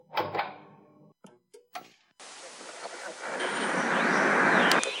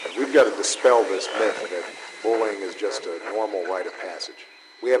We've got to dispel this myth that bullying is just a normal rite of passage.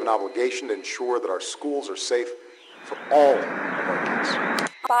 We have an obligation to ensure that our schools are safe for all of our kids.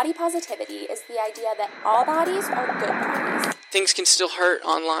 Body positivity is the idea that all bodies are good bodies. Things can still hurt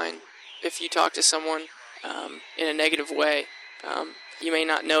online if you talk to someone in a negative way. You may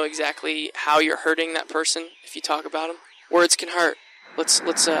not know exactly how you're hurting that person if you talk about them. Words can hurt. Let's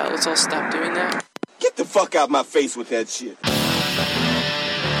all stop doing that. Get the fuck out my face with that shit.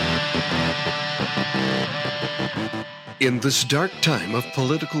 In this dark time of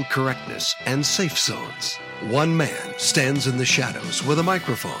political correctness and safe zones, one man stands in the shadows with a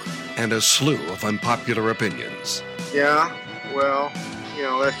microphone and a slew of unpopular opinions. Yeah, well,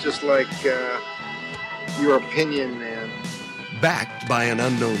 that's just like your opinion, man. Backed by an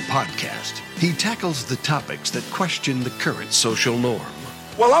unknown podcast, he tackles the topics that question the current social norm.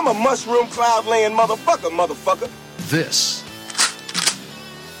 Well, I'm a mushroom cloud-laying motherfucker. This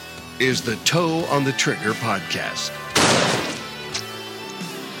is the Toe on the Trigger podcast.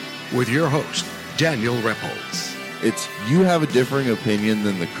 With your host, Daniel Repples. It's you have a differing opinion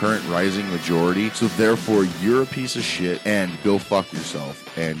than the current rising majority, so therefore you're a piece of shit and go fuck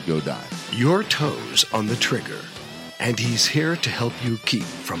yourself and go die. Your toes on the trigger, and he's here to help you keep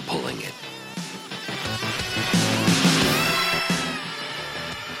from pulling it.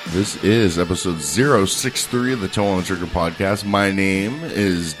 This is episode 063 of the Toe on the Trigger podcast. My name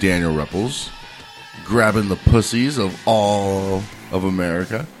is Daniel Repples, grabbing the pussies of all of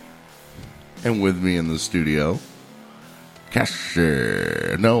America. And with me in the studio,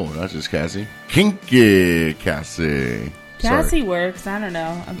 Cassie. No, not just Cassie. Kinky Cassie. Cassie Sorry. works. I don't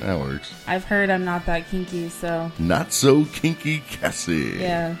know. That works. I've heard I'm not that kinky, so. Not so kinky Cassie.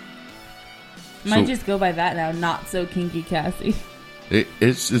 Yeah. Might just go by that now. Not so kinky Cassie.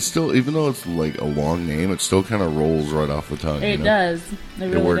 It's still, even though it's like a long name, it still kind of rolls right off the tongue. It does. It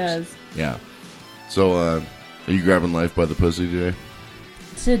really works. does. Yeah. So, are you grabbing life by the pussy today?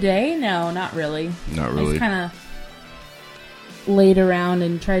 Today? No, not really. Not really. I just kind of laid around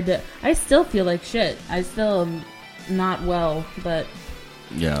and tried to... I still feel like shit. I still am not well, but...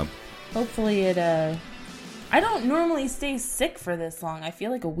 Yeah. Hopefully it, I don't normally stay sick for this long. I feel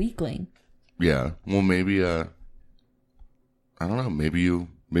like a weakling. Yeah. Well, maybe, I don't know. Maybe you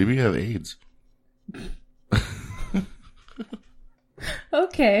have AIDS.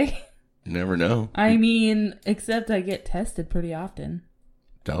 Okay. You never know. I mean, except I get tested pretty often.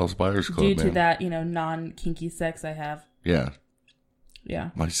 Dallas Buyers Club, due to that, non-kinky sex I have. Yeah. Yeah.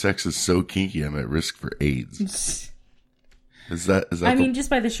 My sex is so kinky, I'm at risk for AIDS. Is that? I mean,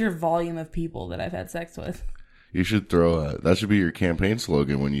 just by the sheer volume of people that I've had sex with. You should throw that should be your campaign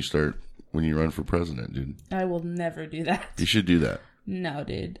slogan when you run for president, dude. I will never do that. You should do that. No,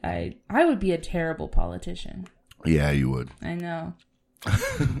 dude. I would be a terrible politician. Yeah, you would. I know.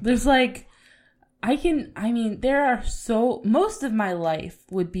 There's there are most of my life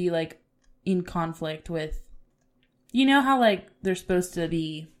would be like in conflict with, how they're supposed to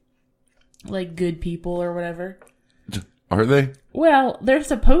be like good people or whatever. Are they? Well, they're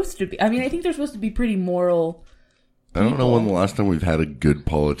supposed to be. I mean, I think they're supposed to be pretty moral people. I don't know when the last time we've had a good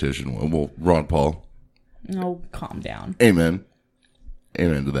politician was. Well, Ron Paul. Oh, calm down. Amen.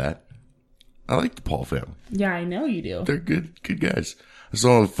 Amen to that. I like the Paul family. Yeah, I know you do. They're good guys. I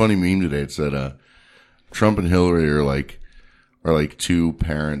saw a funny meme today. It said, Trump and Hillary are like two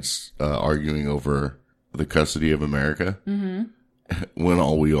parents arguing over the custody of America. Mm-hmm. When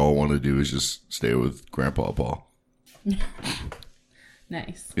all we all want to do is just stay with Grandpa Paul.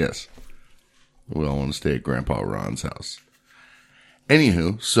 Nice. Yes. We all want to stay at Grandpa Ron's house.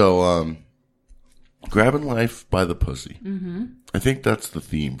 Anywho, so grabbing life by the pussy. Mm-hmm. I think that's the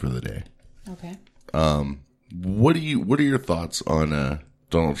theme for the day. Okay. What are your thoughts on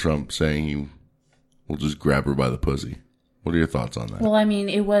Donald Trump saying he will just grab her by the pussy? What are your thoughts on that? Well, I mean,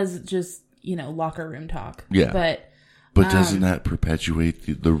 it was just, locker room talk. Yeah. But doesn't that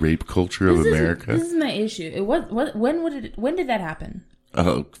perpetuate the rape culture of America? This is my issue. When did that happen?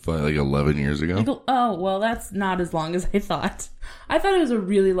 Oh, like 11 years ago? Oh, well, that's not as long as I thought. I thought it was a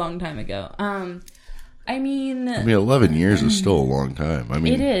really long time ago. I mean, 11 years is still a long time. I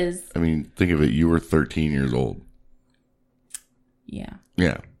mean, it is. I mean, think of it. You were 13 years old. Yeah.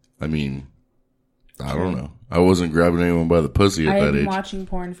 Yeah. I mean, I don't know. I wasn't grabbing anyone by the pussy at that age. I've been watching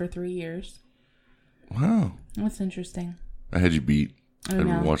porn for 3 years. Wow. That's interesting. I had you beat. I've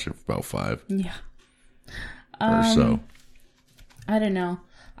been watching it for about 5. Yeah. Or so. I don't know.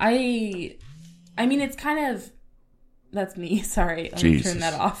 I mean, it's kind of... That's me. Sorry. Let me turn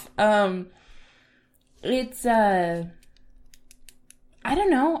that off. It's, I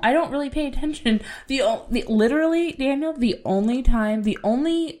don't know. I don't really pay attention. Literally, Daniel, the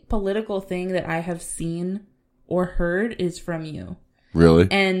only political thing that I have seen or heard is from you. Really?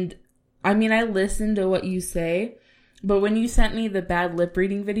 And I mean, I listen to what you say, but when you sent me the bad lip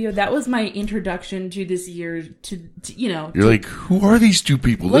reading video, that was my introduction to this year. You're like, who are these two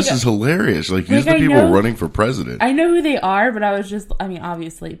people? This is hilarious. Like, who's the people running for president? I know who they are, but I was just, I mean,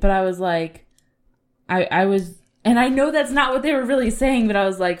 obviously, but I was like, I was. And I know that's not what they were really saying, but I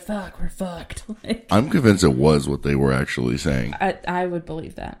was like, fuck, we're fucked. Like, I'm convinced it was what they were actually saying. I would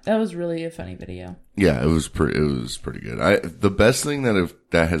believe that. That was really a funny video. Yeah, it was pretty good. The best thing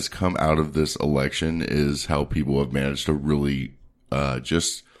that has come out of this election is how people have managed to really,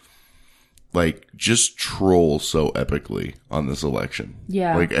 just troll so epically on this election.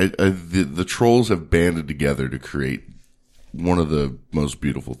 Yeah. Like, the trolls have banded together to create one of the most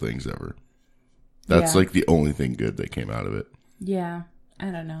beautiful things ever. That's like the only thing good that came out of it. Yeah.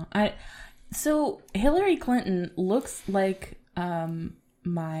 I don't know. So Hillary Clinton looks like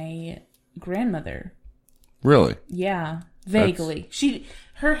my grandmother. Really? Yeah. Vaguely.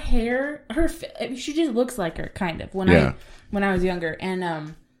 Her hair, she just looks like her kind of when I was younger.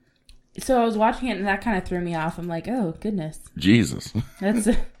 And so I was watching it and that kind of threw me off. I'm like, "Oh, goodness." Jesus.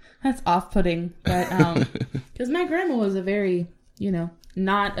 That's off-putting, but cuz my grandma was a very,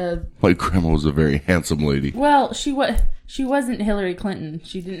 my grandma was a very handsome lady. Well, she wasn't Hillary Clinton.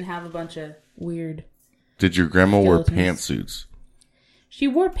 She didn't have a bunch of weird. Did your grandma wear pantsuits? She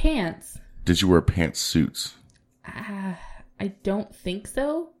wore pants. Did you wear pantsuits? I don't think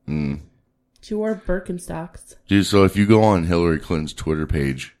so. She wore Birkenstocks. Dude, so if you go on Hillary Clinton's Twitter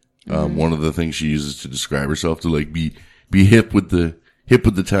page, one of the things she uses to describe herself to like be hip with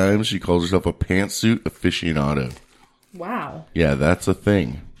the times, she calls herself a pantsuit aficionado. Wow. Yeah, that's a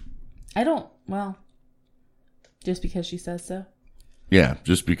thing. Just because she says so. Yeah,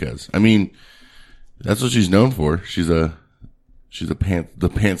 just because. I mean, that's what she's known for. She's the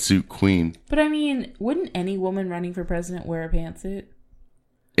pantsuit queen. But I mean, wouldn't any woman running for president wear a pantsuit?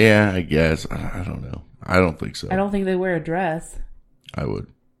 Yeah, I guess. I don't know. I don't think so. I don't think they wear a dress. I would.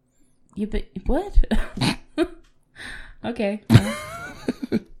 Yeah, but what? Okay. Well.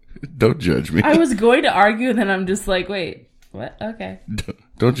 Don't judge me. I was going to argue, and then I'm just like, wait, what? Okay.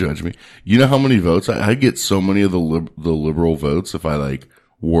 Don't judge me. You know how many votes? I get so many of the liberal votes if I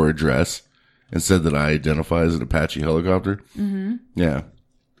wore a dress and said that I identify as an Apache helicopter. Mm-hmm. Yeah.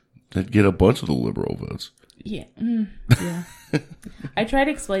 I'd get a bunch of the liberal votes. Yeah. Yeah. I tried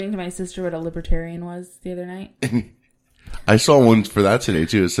explaining to my sister what a libertarian was the other night. I saw one for that today,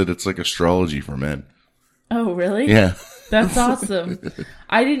 too. It said it's like astrology for men. Oh, really? Yeah. That's awesome.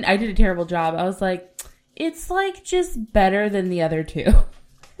 I did a terrible job. I was like, it's like just better than the other two.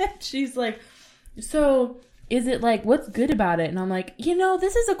 She's like, so is it like, what's good about it? And I'm like,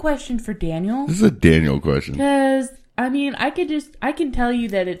 this is a question for Daniel. This is a Daniel question. Because, I mean, I can tell you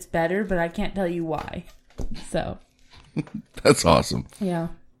that it's better, but I can't tell you why. So. That's awesome. Yeah.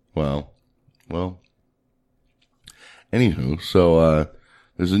 Well. Anywho, so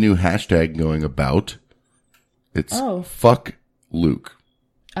there's a new hashtag going about. It's fuck Luke.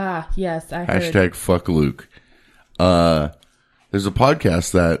 Ah, yes, I heard. Hashtag fuck Luke. There's a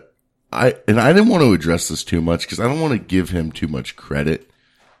podcast that I didn't want to address this too much because I don't want to give him too much credit.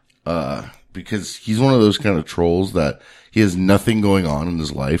 Because he's one of those kind of trolls that he has nothing going on in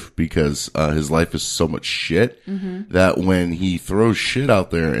his life because his life is so much shit that when he throws shit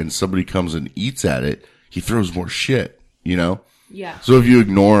out there and somebody comes and eats at it, he throws more shit, Yeah. So if you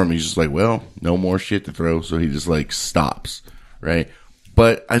ignore him, he's just like, well, no more shit to throw. So he just stops, right?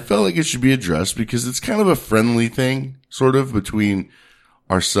 But I felt like it should be addressed because it's kind of a friendly thing, sort of, between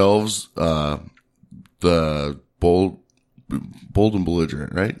ourselves, the bold and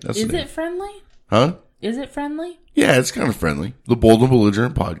belligerent, right? Is it friendly? Huh? Is it friendly? Yeah, it's kind of friendly. The Bold and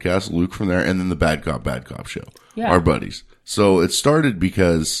Belligerent podcast, Luke from there, and then the Bad Cop show. Yeah. Our buddies. So it started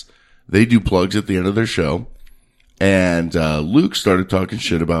because they do plugs at the end of their show. And Luke started talking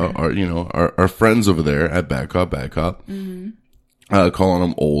shit about our friends over there at Bad Cop, calling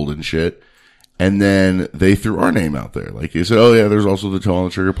them old and shit. And then they threw our name out there. Like they said, oh yeah, there's also the Tall on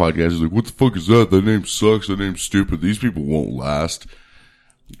the Trigger podcast. He's like, what the fuck is that? That name sucks. That name's stupid. These people won't last.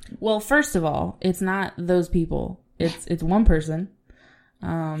 Well, first of all, it's not those people. It's one person.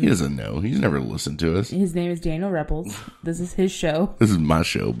 He doesn't know. He's never listened to us. His name is Daniel Rebels. This is his show. This is my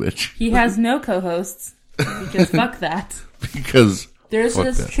show, bitch. He has no co-hosts. Because fuck that. Because there's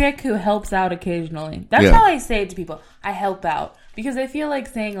this chick who helps out occasionally. That's how I say it to people. I help out. Because I feel like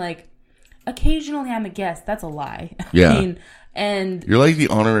saying occasionally I'm a guest. That's a lie. Yeah. I mean, and you're like the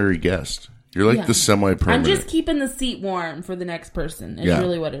honorary guest. You're like the semi-permanent. I'm just keeping the seat warm for the next person. Is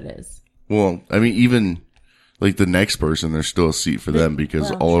really what it is. Well, I mean, even like the next person, there's still a seat for them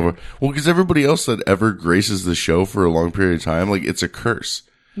because because everybody else that ever graces the show for a long period of time, like it's a curse.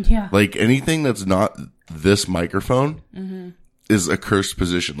 Yeah. Like anything that's not this microphone is a cursed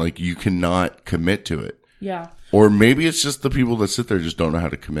position. Like you cannot commit to it. Yeah. Or maybe it's just the people that sit there just don't know how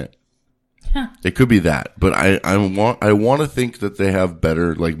to commit. It could be that, but I want to think that they have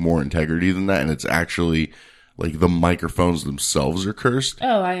better, like more integrity than that, and it's actually like the microphones themselves are cursed.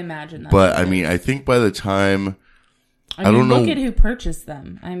 Oh, I imagine that. But I mean, I think by the time I don't know. Look at who purchased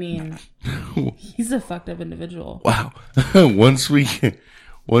them. I mean, he's a fucked up individual. Wow. once we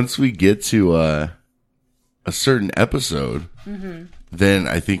get to a certain episode, then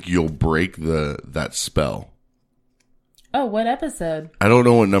I think you'll break that spell. Oh, what episode? I don't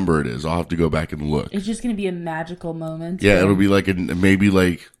know what number it is. I'll have to go back and look. It's just going to be a magical moment. Yeah, it'll be like maybe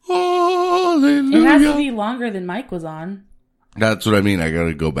like, hallelujah. It has to be longer than Mike was on. That's what I mean. I got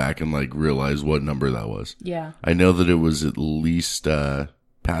to go back and like realize what number that was. Yeah. I know that it was at least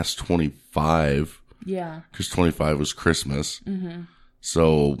past 25. Yeah. Because 25 was Christmas.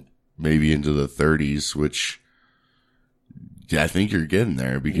 So maybe into the 30s, which I think you're getting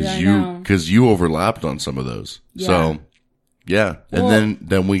there because you overlapped on some of those. Yeah. So. Yeah, and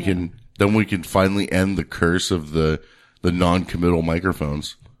then we can finally end the curse of the non-committal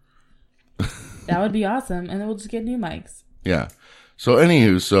microphones. That would be awesome, and then we'll just get new mics. Yeah. So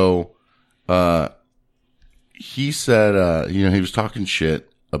anywho, he said, he was talking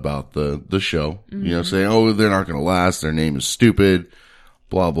shit about the show, saying, oh, they're not going to last. Their name is stupid,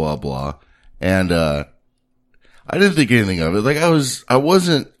 blah blah blah, and I didn't think anything of it. Like I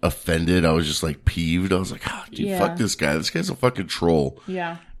wasn't offended. I was just like peeved. I was like, oh, dude, fuck this guy. This guy's a fucking troll.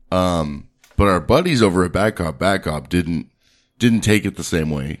 Yeah. But our buddies over at Bad Cop didn't take it the same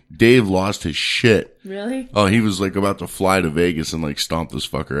way. Dave lost his shit. Really? Oh, he was like about to fly to Vegas and like stomp this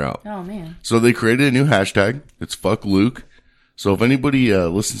fucker out. Oh man. So they created a new hashtag. It's fuck Luke. So if anybody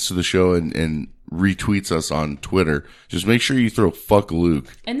listens to the show and retweets us on Twitter, just make sure you throw fuck Luke.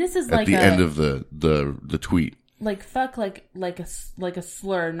 And this is at like the end of the tweet. Like fuck, like a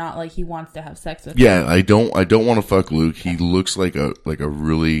slur, not like he wants to have sex with. Yeah, I don't want to fuck Luke. He looks like a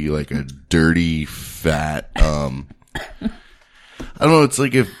really like a dirty fat. I don't know. It's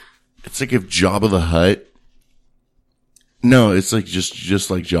like if Jabba the Hutt. No, it's like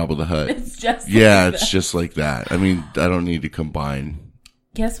just like Jabba the Hutt. It's just it's just like that. I mean, I don't need to combine.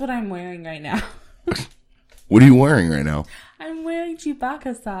 Guess what I'm wearing right now? What are you wearing right now? I'm wearing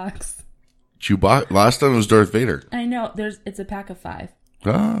Chewbacca socks. Chewbacca. Last time it was Darth Vader. I know. It's a pack of 5.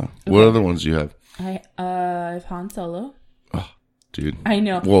 Ah, what other ones do you have? I have Han Solo. Oh, dude. I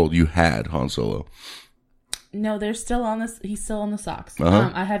know. Well, you had Han Solo. No, they're still on this. He's still on the socks.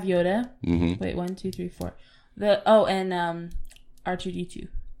 I have Yoda. Wait, 1, 2, 3, 4. And R2D2.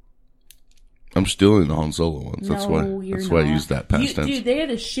 I'm still in the Han Solo ones. That's why I used that past tense. Dude, they are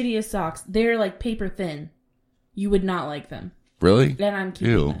the shittiest socks. They're like paper thin. You would not like them. Really? Then I'm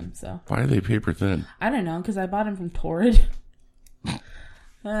keeping them. So why are they paper thin? I don't know, because I bought them from Torrid. Do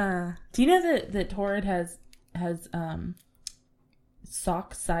you know that Torrid has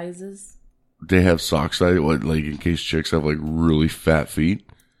sock sizes? They have sock size, what, like in case chicks have like really fat feet?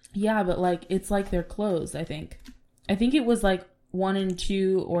 Yeah, but like it's like their clothes. I think it was like 1 and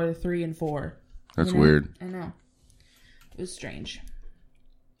 2 or 3 and 4. That's weird. I know. It was strange.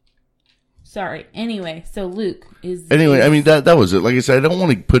 Sorry. Anyway, so Luke is... Anyway, I mean, that was it. Like I said, I don't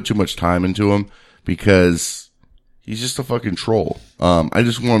want to put too much time into him because he's just a fucking troll. I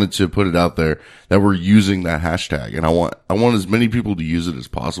just wanted to put it out there that we're using that hashtag, and I want as many people to use it as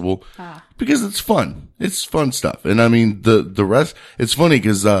possible because it's fun. It's fun stuff. And I mean, the rest, it's funny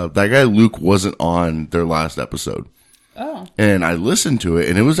because that guy Luke wasn't on their last episode. Oh. And I listened to it,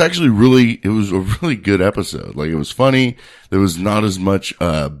 and it was actually it was a really good episode. Like, it was funny. There was not as much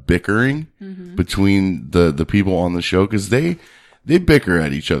bickering between the people on the show, because they bicker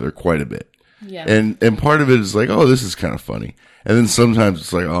at each other quite a bit. Yeah. And part of it is like, oh, this is kind of funny. And then sometimes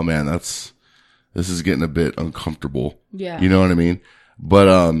it's like, oh man, this is getting a bit uncomfortable. Yeah. You know what I mean?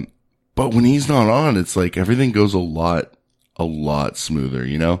 But when he's not on, it's like everything goes a lot smoother,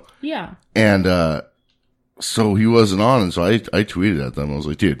 you know? Yeah. And, so he wasn't on, and so I tweeted at them. I was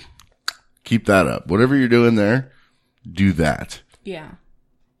like, dude, keep that up. Whatever you're doing there, do that. Yeah.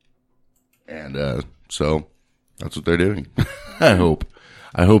 And so that's what they're doing. I hope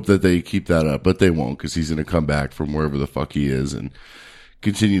that they keep that up, but they won't, because he's going to come back from wherever the fuck he is and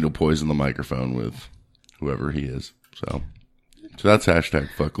continue to poison the microphone with whoever he is. So that's hashtag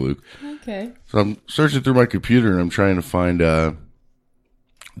fuck Luke. Okay. So I'm searching through my computer, and I'm trying to find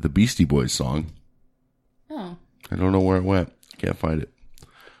the Beastie Boys song. Oh. I don't know where it went. Can't find it.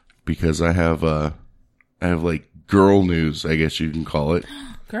 Because I have like girl news, I guess you can call it.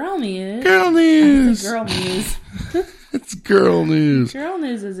 Girl news. Girl news. Girl news. It's girl news. Girl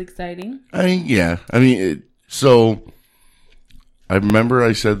news is exciting. So I remember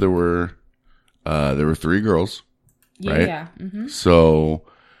I said there were 3 girls, right? Yeah. Mm-hmm. So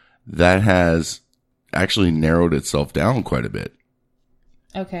that has actually narrowed itself down quite a bit.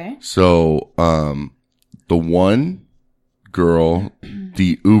 Okay. So, the one girl,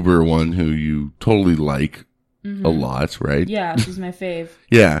 the Uber one who you totally like a lot, right? Yeah, she's my fave.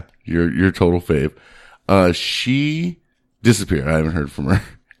 Yeah, your total fave. She disappeared. I haven't heard from her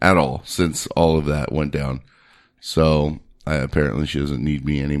at all since all of that went down. So, apparently she doesn't need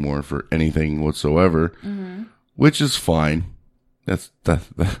me anymore for anything whatsoever, which is fine. That's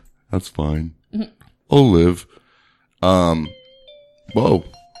fine. I'll live. Whoa.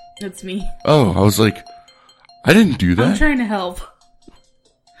 It's me. Oh, I was like, I didn't do that. I'm trying to help.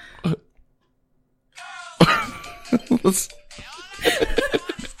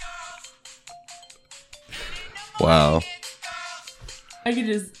 Wow. I could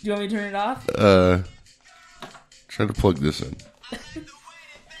just, do you want me to turn it off? Try to plug this in.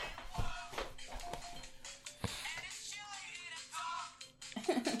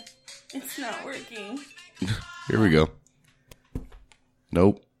 It's not working. Here we go.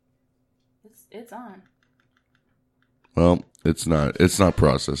 Nope. It's on. Well, it's not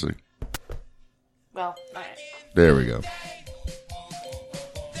processing. Well, alright. There we go.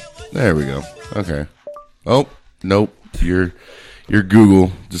 There we go. Okay. Oh, nope. Your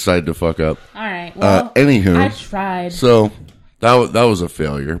Google decided to fuck up. Alright, well, anywho. I tried. So, that was a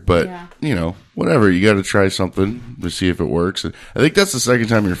failure, but, Yeah. Whatever. You gotta try something to see if it works. And I think that's the second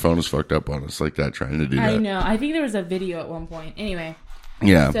time your phone is fucked up on us like that, trying to do that. I know. I think there was a video at one point. Anyway.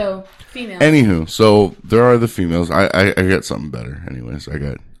 Yeah. So, female. Anywho, so there are the females. I got something better. Anyways, I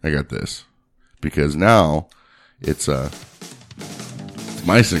got this. Because now it's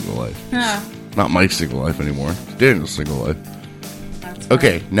my single life. Huh. Not my single life anymore. It's Daniel's single life. That's fine.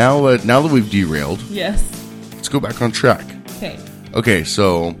 Okay, now that we've derailed, Yes. let's go back on track. Okay. Okay,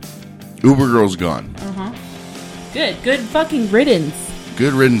 so Uber Girl's gone. Uh-huh. Good fucking riddance.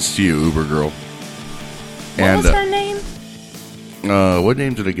 Good riddance to you, Uber Girl. What was her name? What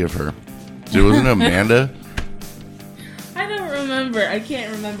name did I give her? Wasn't it Amanda? I don't remember. I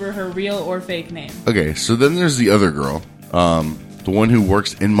can't remember her real or fake name. Okay, so then there's the other girl. The one who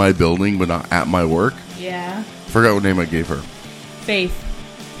works in my building but not at my work. Yeah. Forgot what name I gave her. Faith.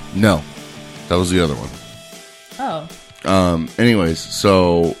 No. That was the other one. Oh. Anyways,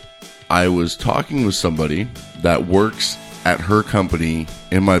 so I was talking with somebody that works at her company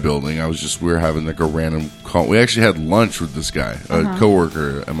in my building. We were having like a random call. We actually had lunch with this guy, a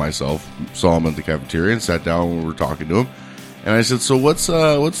coworker and myself. Saw him at the cafeteria and sat down and we were talking to him. And I said, so what's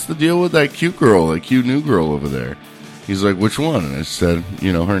the deal with that cute girl, that cute new girl over there? He's like, which one? And I said,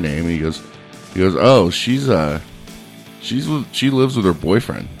 her name. And he goes, oh, she lives with her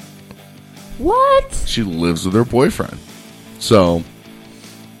boyfriend. What? She lives with her boyfriend. So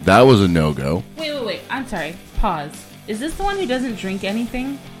that was a no-go. Wait. I'm sorry. Pause. Is this the one who doesn't drink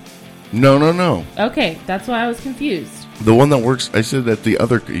anything? No. Okay, that's why I was confused. The one that works, I said that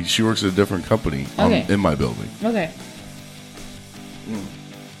she works at a different company in my building. Okay.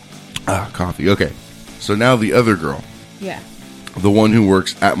 Coffee. Okay. So now the other girl. Yeah. The one who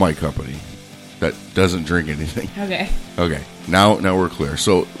works at my company that doesn't drink anything. Okay. Now we're clear.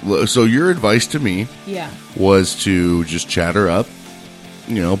 So your advice to me was to just chat her up,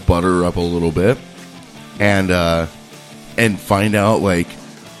 butter her up a little bit and find out like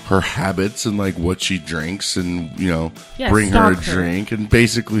her habits and like what she drinks and, bring her a drink and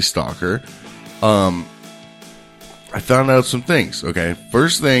basically stalk her. I found out some things. Okay.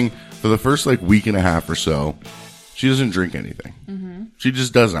 First thing, for the first like week and a half or so, she doesn't drink anything. Mm-hmm. She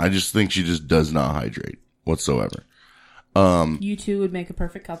just doesn't. I just think she just does not hydrate whatsoever. You two would make a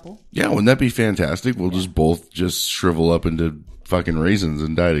perfect couple. Yeah, wouldn't that be fantastic? We'll just both just shrivel up into fucking raisins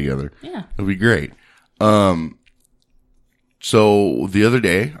and die together. Yeah. It'd be great. So the other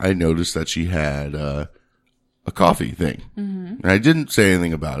day I noticed that she had a coffee thing. Mm-hmm. And I didn't say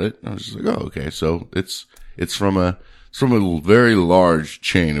anything about it. I was just like, oh, okay. So it's from a very large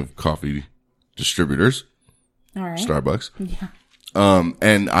chain of coffee distributors. All right. Starbucks. Yeah.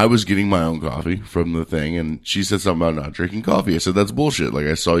 And I was getting my own coffee from the thing, and she said something about not drinking coffee. I said, that's bullshit. Like,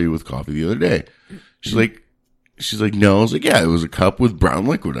 I saw you with coffee the other day. She's like, no. I was like, yeah, it was a cup with brown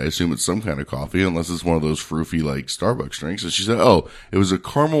liquid. I assume it's some kind of coffee, unless it's one of those froofy, like, Starbucks drinks. And she said, oh, it was a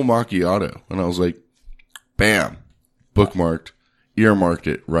caramel macchiato. And I was like, bam, bookmarked. earmarked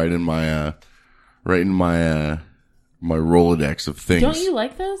it right in my my Rolodex of things. Don't you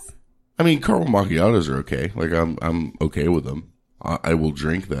like those? I mean, caramel macchiatos are okay. Like I'm okay with them. I will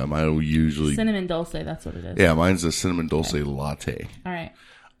drink them. I will usually cinnamon dulce. That's what it is. Yeah, mine's a cinnamon dulce latte. All right.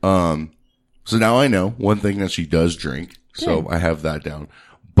 So now I know one thing that she does drink. Good. So I have that down.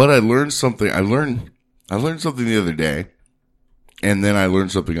 But I learned something. I learned something the other day, and then I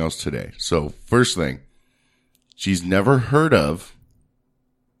learned something else today. So first thing, she's never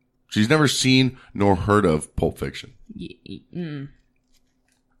seen nor heard of Pulp Fiction.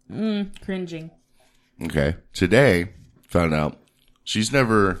 Cringing. Okay. Today, found out she's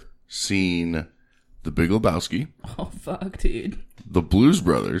never seen The Big Lebowski. Oh, fuck, dude. The Blues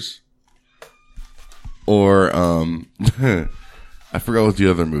Brothers. Or, I forgot what the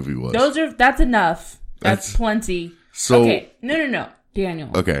other movie was. That's enough. That's plenty. So. Okay. No. Daniel.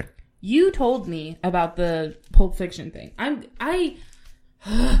 Okay. You told me about the Pulp Fiction thing. Okay.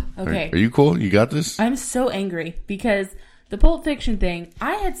 Are you cool? You got this? I'm so angry because the Pulp Fiction thing,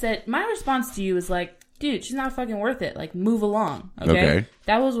 I had said, my response to you was like, dude, she's not fucking worth it. Like, move along. Okay.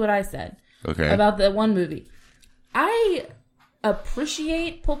 That was what I said. Okay. About the one movie. I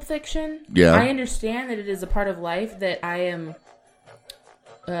appreciate Pulp Fiction. Yeah. I understand that it is a part of life that I am,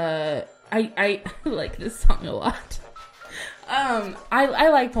 I like this song a lot. I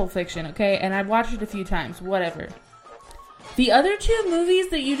like Pulp Fiction, okay? And I've watched it a few times, whatever. The other two movies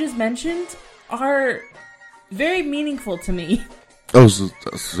that you just mentioned are very meaningful to me. Oh, so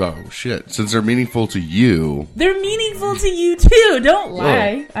shit. Since they're meaningful to you. They're meaningful to you too, don't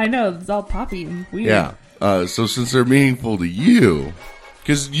lie. I know, it's all poppy and weird. Yeah. So since they're meaningful to you,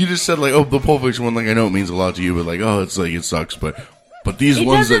 because you just said like, oh, the Pulp Fiction one, like I know it means a lot to you, but like, oh, it's like, it sucks, but these it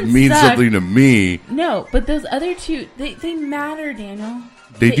ones that mean something to me. No, but those other two, they matter, Daniel.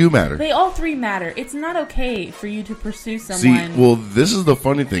 They do matter. They all three matter. It's not okay for you to pursue someone. See, well, this is the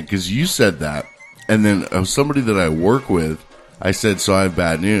funny thing, because you said that, and then somebody that I work with, I said, so I have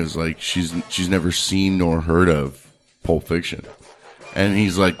bad news. Like, she's never seen nor heard of Pulp Fiction. And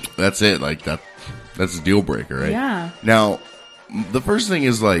he's like, that's it. Like, that's a deal breaker, right? Yeah. Now, the first thing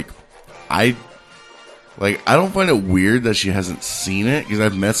is, like, I don't find it weird that she hasn't seen it, because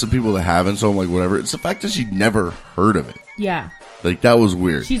I've met some people that haven't, so I'm like, whatever. It's the fact that she'd never heard of it. Yeah. Like, that was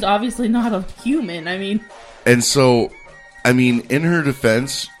weird. She's obviously not a human, I mean. And so, I mean, in her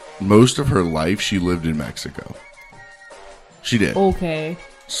defense, most of her life she lived in Mexico. She did. Okay.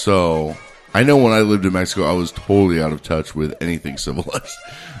 So, I know when I lived in Mexico, I was totally out of touch with anything civilized.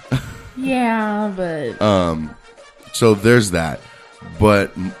 Yeah, but... So there's that.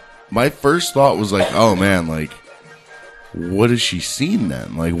 But my first thought was like, oh man, like, what has she seen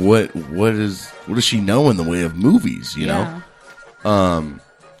then? Like, what does she know in the way of movies, you know?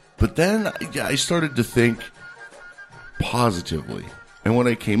 But then I started to think positively. And what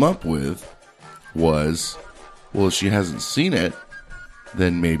I came up with was, well, if she hasn't seen it,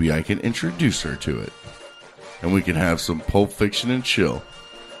 then maybe I can introduce her to it. And we can have some Pulp Fiction and chill.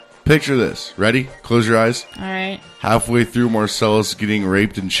 Picture this. Ready? Close your eyes. All right. Halfway through Marcellus getting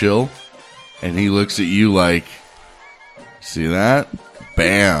raped and chill, and he looks at you like, see that?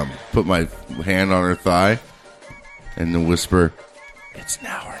 Bam. Put my hand on her thigh, and then whisper, it's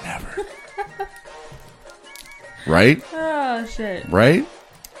now or never. Right? Oh, shit. Right?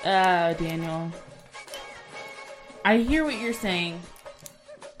 Daniel. I hear what you're saying.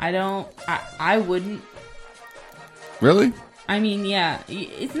 I wouldn't. Really? I mean, yeah.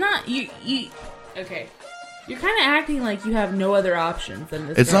 It's not, you okay. You're kind of acting like you have no other options than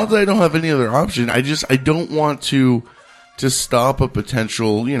this. It's girl. not that I don't have any other option. I don't want to stop a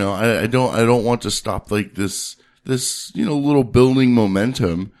potential, you know, I don't want to stop like this, you know, little building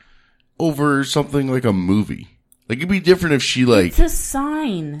momentum over something like a movie. Like, it'd be different if she like... It's a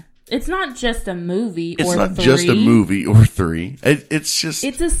sign. It's not just a movie or three. It's not just a movie or three. It's just...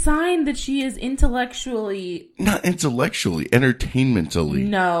 It's a sign that she is intellectually... Not intellectually, entertainmentally.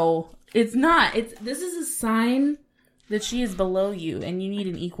 No, it's not. This is a sign that she is below you and you need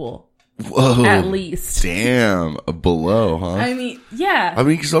an equal. Whoa. At least. Damn. Below, huh? I mean, yeah. I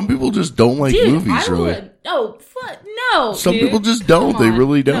mean, some people just don't like movies, really. Would. Oh, fuck. No, some dude. people just don't. They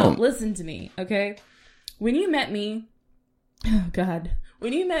really don't. No, listen to me, okay? When you met me... Oh, God.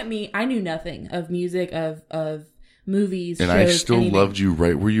 When you met me, I knew nothing of music, of movies, and shows, I still anything. loved you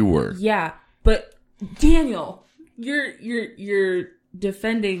right where you were. Yeah, but Daniel, you're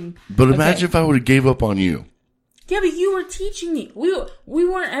defending. But imagine if I would have gave up on you. Yeah, but you were teaching me. We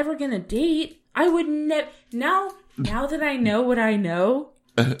weren't ever gonna date. I would never. Now that I know what I know,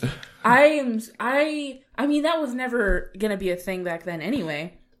 I mean, that was never gonna be a thing back then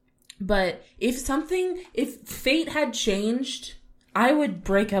anyway. But if fate had changed I would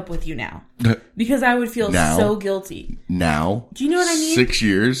break up with you now. Because I would feel so guilty. Now? Do you know what I mean? 6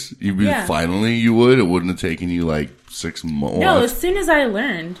 years? Finally you would? It wouldn't have taken you like 6 months? No, as soon as I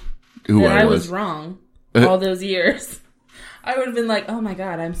learned that I was wrong all those years, I would have been like, oh my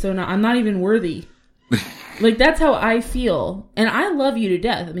God, I'm not even worthy. Like, that's how I feel. And I love you to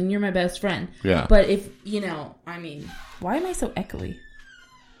death. I mean, you're my best friend. Yeah. But if, why am I so echoey?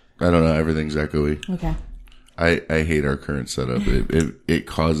 I don't know. Everything's echoey. Okay. I hate our current setup. It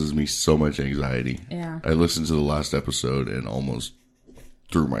causes me so much anxiety. Yeah. I listened to the last episode and almost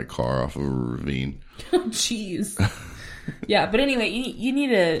threw my car off of a ravine. Jeez. Yeah, but anyway, you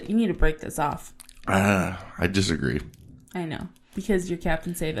need to break this off. I disagree. I know. Because you're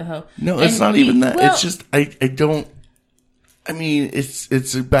Captain Save a Ho. No, it's not even that. Well, it's just I don't. I mean,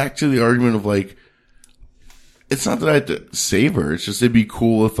 it's back to the argument of like, it's not that I have to save her. It's just it'd be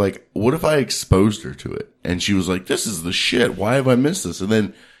cool if like, what if I exposed her to it and she was like, "This is the shit. Why have I missed this?" And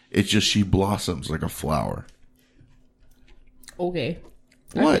then it's just she blossoms like a flower. Okay.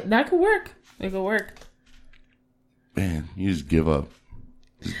 What? That could work. It could work. Man, you just give up.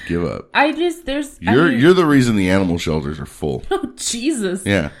 Just give up. You're the reason the animal shelters are full. Oh, Jesus.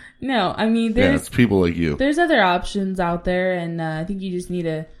 Yeah. No, I mean, there's it's people like you. There's other options out there, and I think you just need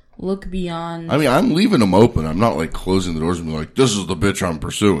to look beyond. I mean, I'm leaving them open. I'm not like closing the doors and being like, "This is the bitch I'm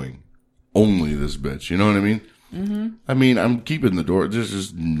pursuing. Only this bitch." You know what I mean? Mm-hmm. I mean, I'm keeping the door. There's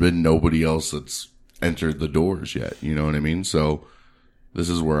just been nobody else that's entered the doors yet. You know what I mean? So this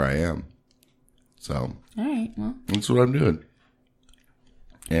is where I am. So all right, well, that's what I'm doing.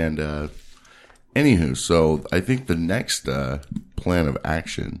 And anywho, so I think the next plan of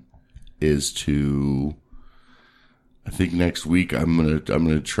action is to. I think next week I'm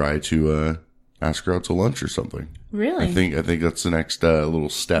gonna try to ask her out to lunch or something. Really? I think that's the next little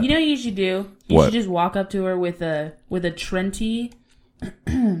step. You know what you should do? You should just walk up to her with a Trenti.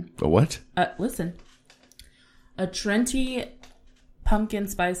 A what? Listen. A Trenti pumpkin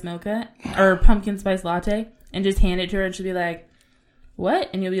spice mocha or pumpkin spice latte, and just hand it to her, and she'll be like, "What?"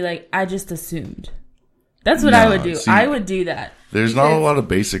 And you'll be like, "I just assumed." That's what I would do. I would do that. There's not a lot of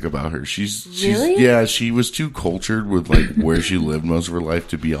basic about her. She's really? Yeah, she was too cultured with like where she lived most of her life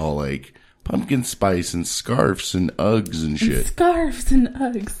to be all like pumpkin spice and scarves and Uggs and shit. Scarves and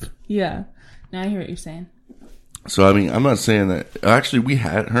Uggs. Yeah. Now I hear what you're saying. So I mean, I'm not saying that. Actually,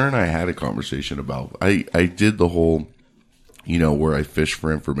 her and I had a conversation about. I did the whole, where I fish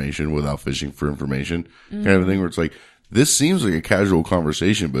for information without fishing for information kind of thing. Where it's like, this seems like a casual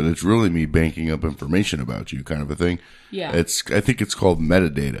conversation, but it's really me banking up information about you, kind of a thing. Yeah. I think it's called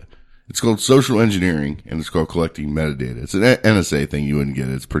metadata. It's called social engineering, and it's called collecting metadata. It's an NSA thing. You wouldn't get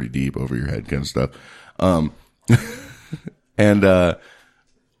it. It's pretty deep over your head kind of stuff. And I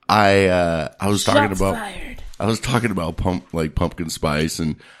was talking about. Fired. I was talking about pumpkin spice,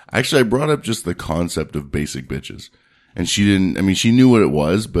 and actually I brought up just the concept of basic bitches, and she didn't. I mean, she knew what it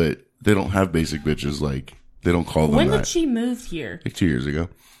was, but they don't have basic bitches like. They don't call them When that. did she move here? Like 2 years ago.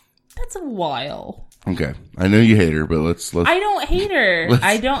 That's a while. Okay. I know you hate her, but let's I don't hate her.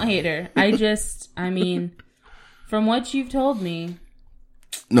 I don't hate her. I mean, from what you've told me.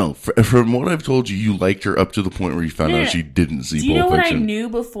 No, from what I've told you, you liked her up to the point where you found out she didn't see Pulp Fiction. Do you know what I knew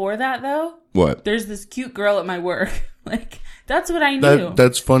before that, though? What? There's this cute girl at my work. Like, that's what I knew.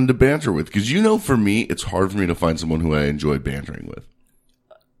 That's fun to banter with. Because for me, it's hard for me to find someone who I enjoy bantering with.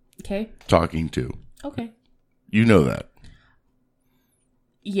 Okay. Talking to. Okay. You know that.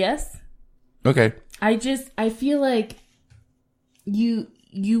 Yes. Okay. I feel like you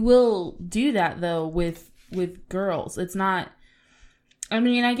will do that though with girls. It's not. I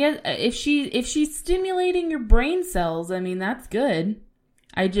mean, I guess if she's stimulating your brain cells, I mean that's good.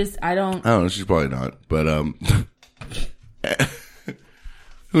 I don't know. She's probably not, but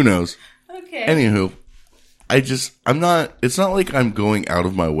who knows? Okay. Anywho, I'm not. It's not like I'm going out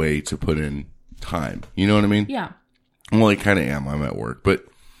of my way to put in time. You know what I mean? Yeah. Well, I kind of am. I'm at work, but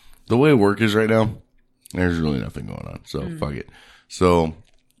the way work is right now, there's really nothing going on. So fuck it. So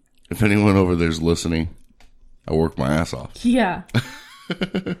if anyone over there's listening, I work my ass off. Yeah.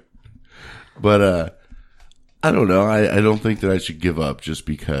 But I don't know. I don't think that I should give up just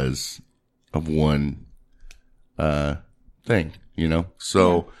because of one thing.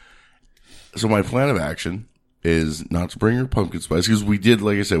 So my plan of action is not to bring her pumpkin spice because we did,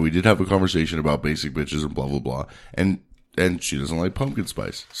 like I said, we did have a conversation about basic bitches and blah blah blah, and she doesn't like pumpkin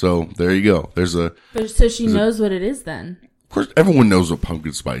spice. So there you go. So she knows what it is then. Of course, everyone knows what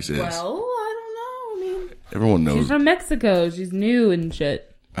pumpkin spice is. Well, I don't know. I mean, everyone knows. She's from Mexico. She's new and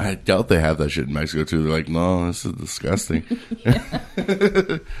shit. I doubt they have that shit in Mexico too. They're like, no, this is disgusting.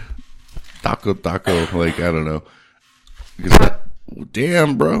 taco, like I don't know.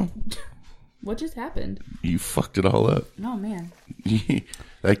 Damn, bro. What just happened? You fucked it all up. Oh, man.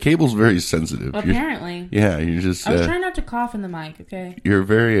 That cable's very sensitive. Apparently. You're just. I was trying not to cough in the mic, okay? You're a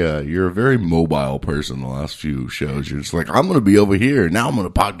very mobile person the last few shows. You're just like, I'm going to be over here. Now I'm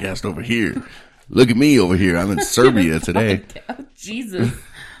going to podcast over here. Look at me over here. I'm in Serbia today. Oh, Jesus.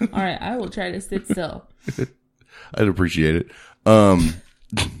 All right, I will try to sit still. I'd appreciate it.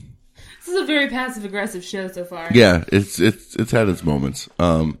 This is a very passive-aggressive show so far. Yeah, it's had its moments.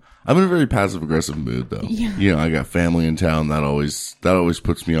 I'm in a very passive-aggressive mood, though. Yeah. You know, I got family in town. That always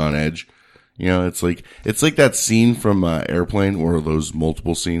puts me on edge. You know, it's like that scene from Airplane, or those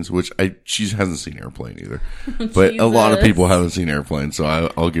multiple scenes, which she hasn't seen Airplane either. But a lot of people haven't seen Airplane, so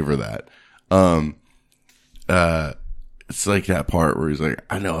I'll give her that. It's like that part where he's like,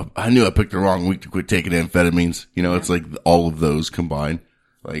 I knew I picked the wrong week to quit taking amphetamines. You know, it's like all of those combined.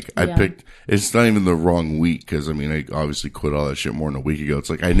 Like it's not even the wrong week, because I mean, I obviously quit all that shit more than a week ago. It's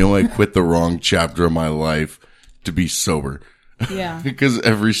like, I know I quit the wrong chapter of my life to be sober. Yeah. Because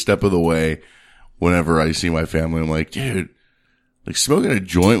every step of the way, whenever I see my family, I'm like, dude, like smoking a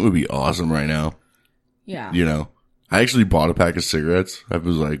joint would be awesome right now. Yeah. You know, I actually bought a pack of cigarettes. I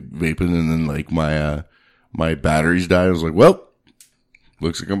was like vaping, and then like my batteries died. I was like, well,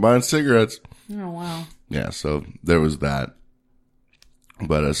 looks like I'm buying cigarettes. Oh, wow. Yeah, so there was that.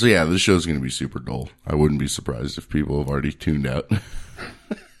 But, so yeah, this show's going to be super dull. I wouldn't be surprised if people have already tuned out.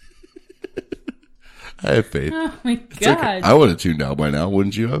 I have faith. Oh, my God. It's okay. I would have tuned out by now,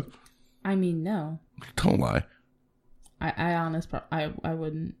 wouldn't you have? I mean, no. Don't lie. I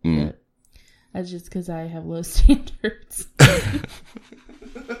wouldn't. But that's just because I have low standards.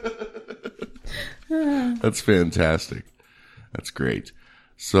 That's fantastic. That's great.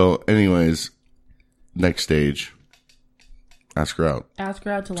 So, anyways, next stage. Ask her out. Ask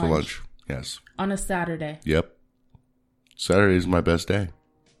her out to lunch. Yes. On a Saturday. Yep. Saturday is my best day.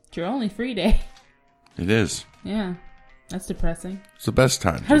 It's your only free day. It is. Yeah. That's depressing. It's the best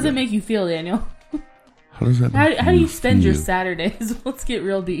time. How does it make you feel, Daniel? How does that make How do you spend your Saturdays? Let's get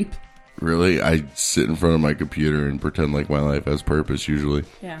real deep. Really? I sit in front of my computer and pretend like my life has purpose, usually.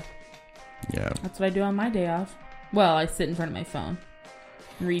 Yeah. Yeah. That's what I do on my day off. Well, I sit in front of my phone.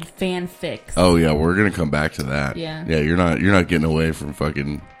 Read fanfics. Oh yeah, we're gonna come back to that. Yeah. Yeah, you're not getting away from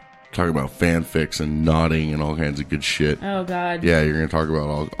fucking talking about fanfics and nodding and all kinds of good shit. Oh God. Yeah, you're gonna talk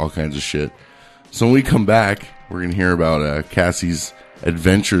about all kinds of shit. So when we come back, we're gonna hear about Cassie's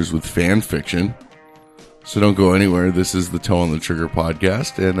adventures with fan fiction. So don't go anywhere. This is the Toe on the Trigger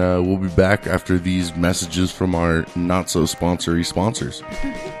podcast, and we'll be back after these messages from our not so sponsory sponsors.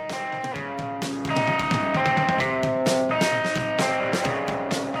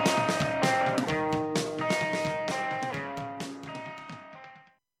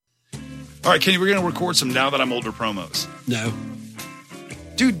 All right, Kenny, we're going to record some Now That I'm Older promos. No.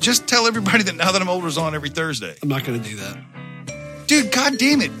 Dude, just tell everybody that Now That I'm Older is on every Thursday. I'm not going to do that. Dude, God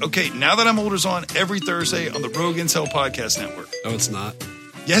damn it. Okay, Now That I'm Older is on every Thursday on the Rogue Incel Podcast Network. No, it's not.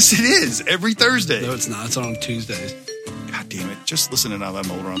 Yes, it is. Every Thursday. No, it's not. It's on Tuesdays. God damn it. Just listen to Now That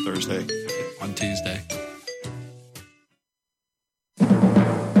I'm Older on Thursday. On Tuesday.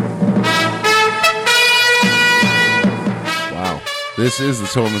 Wow. This is the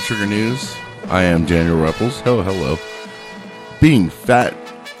Toe on the Trigger News. I am Daniel Rupples. Hello. Being fat,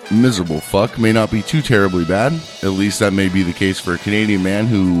 miserable fuck may not be too terribly bad. At least that may be the case for a Canadian man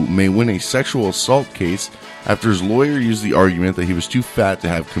who may win a sexual assault case after his lawyer used the argument that he was too fat to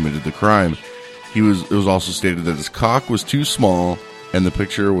have committed the crime. It was also stated that his cock was too small, and the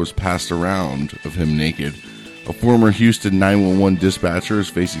picture was passed around of him naked. A former Houston 911 dispatcher is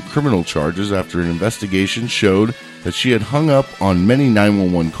facing criminal charges after an investigation showed that she had hung up on many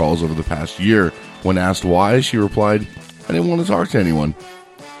 911 calls over the past year. When asked why, she replied, "I didn't want to talk to anyone."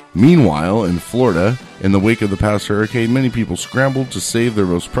 Meanwhile, in Florida, in the wake of the past hurricane, many people scrambled to save their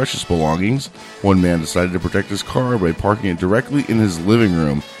most precious belongings. One man decided to protect his car by parking it directly in his living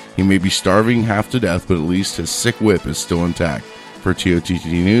room. He may be starving half to death, but at least his sick whip is still intact. For TotT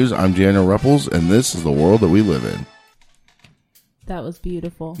News, I'm Daniel Rupples, and this is the world that we live in. That was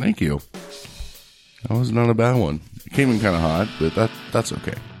beautiful. Thank you. That was not a bad one. It came in kind of hot, but that's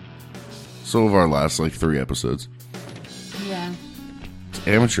okay. Some of our last, 3 episodes. Yeah. It's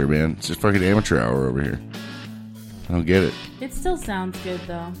amateur, man. It's just fucking amateur hour over here. I don't get it. It still sounds good,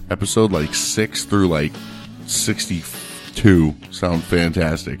 though. Episode 6 through 62 sound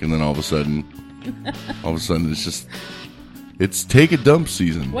fantastic, and then all of a sudden it's just... It's take a dump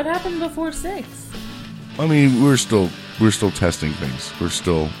season. What happened before 6? I mean, we're still testing things. We're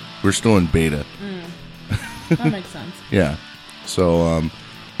still in beta. That makes sense. Yeah. So,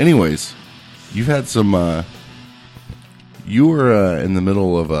 anyways, you've had some you were in the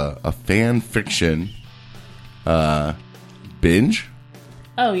middle of a fan fiction binge?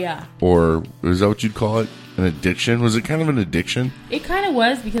 Oh, yeah. Or is that what you'd call it? An addiction? Was it kind of an addiction? It kind of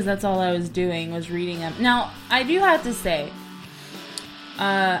was, because that's all I was doing, was reading them. Now, I do have to say,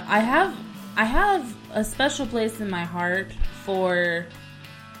 I have a special place in my heart for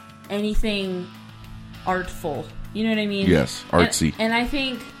anything artful. You know what I mean? Yes, artsy. And I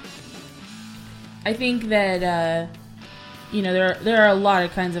think that there are a lot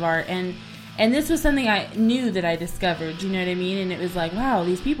of kinds of art, and this was something I knew that I discovered. You know what I mean? And it was like, wow,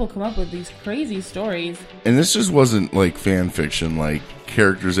 these people come up with these crazy stories. And this just wasn't like fan fiction, like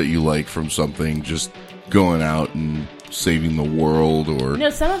characters that you like from something just going out and saving the world, or no,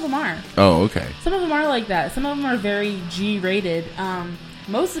 some of them are. Oh, okay. Some of them are like that. Some of them are very G-rated.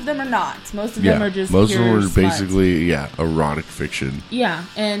 Most of them are not. Most of them are just most of them are smut. basically erotic fiction. Yeah,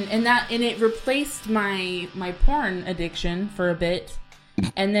 and it replaced my porn addiction for a bit.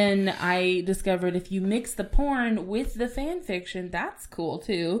 And then I discovered if you mix the porn with the fan fiction, that's cool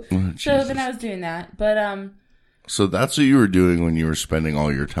too. Oh, so then I was doing that. But so that's what you were doing when you were spending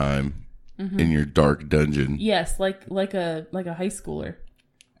all your time in your dark dungeon. Yes, like a high schooler.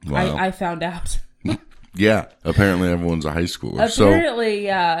 Wow. I found out. Yeah, apparently everyone's a high schooler. Apparently,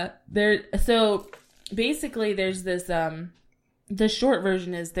 yeah. So basically, there's this. The short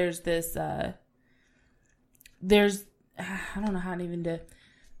version is there's this. I don't know how to even do.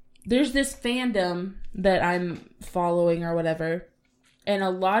 There's this fandom that I'm following or whatever, and a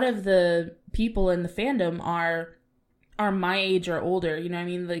lot of the people in the fandom are my age or older. You know what I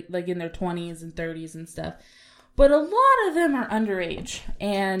mean? Like in their 20s and 30s and stuff. But a lot of them are underage,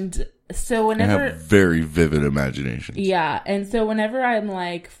 and so whenever have very vivid imaginations. Yeah, and so whenever I'm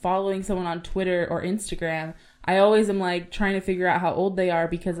like following someone on Twitter or Instagram, I always am like trying to figure out how old they are,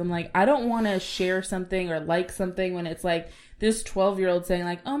 because I'm like, I don't want to share something or like something when it's like this 12-year-old saying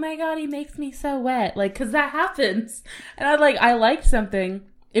like, "Oh my god, he makes me so wet," like, because that happens. And I liked something.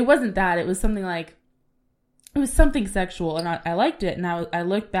 It wasn't that. It was something like, it was something sexual, and I liked it. And I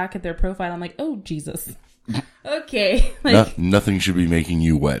looked back at their profile. I'm like, oh Jesus. Okay. Like, nothing should be making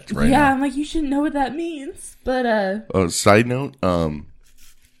you wet right now. Yeah, I'm like, you shouldn't know what that means. But side note, I'm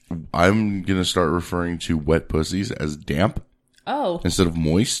gonna start referring to wet pussies as damp. Oh. Instead of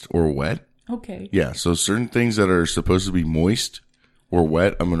moist or wet. Okay. Yeah, so certain things that are supposed to be moist or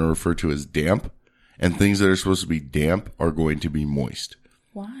wet, I'm gonna refer to as damp, and things that are supposed to be damp are going to be moist.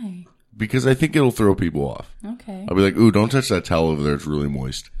 Why? Because I think it'll throw people off. Okay. I'll be like, ooh, don't touch that towel over there, it's really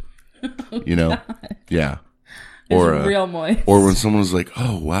moist. You know? God. Yeah. It's real moist. Or when someone's like,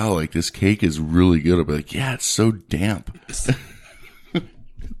 oh, wow, like this cake is really good. I'll be like, yeah, it's so damp.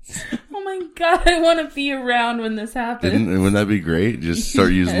 Oh my God, I want to be around when this happens. Wouldn't that be great? Just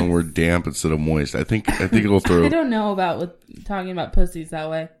start using the word damp instead of moist. I think it'll throw. I don't know about talking about pussies that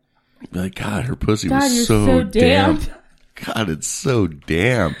way. Be like, God, her pussy God, was you're so damp. God, it's so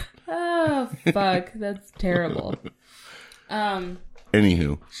damp. Oh, fuck. That's terrible.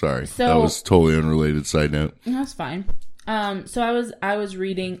 Anywho, sorry. That was totally unrelated side note. That's fine. So I was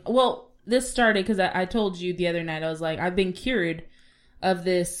reading. Well, this started because I told you the other night, I was like, I've been cured of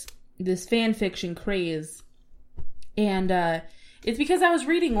this fan fiction craze, and it's because I was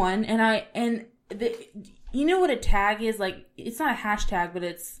reading one, you know what a tag is? Like, it's not a hashtag, but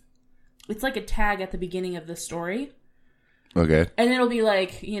it's like a tag at the beginning of the story. Okay. And it'll be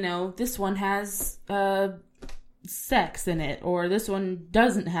like, this one has sex in it, or this one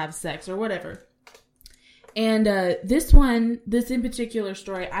doesn't have sex, or whatever. And this in particular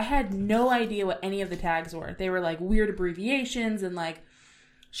story, I had no idea what any of the tags were. They were like weird abbreviations, and like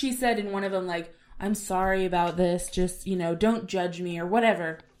she said in one of them, like, I'm sorry about this, just, don't judge me, or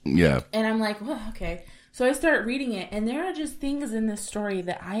whatever. Yeah. And I'm like, well, okay. So I start reading it, and there are just things in this story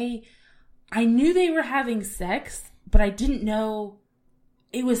that I knew they were having sex, but I didn't know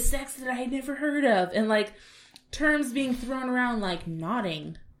it was sex that I had never heard of. And like terms being thrown around like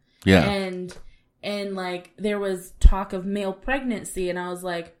nodding. Yeah. And like there was talk of male pregnancy, and I was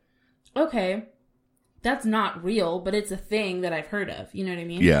like, okay, that's not real, but it's a thing that I've heard of. You know what I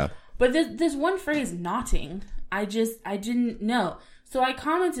mean? Yeah. But this one phrase, knotting, I didn't know. So I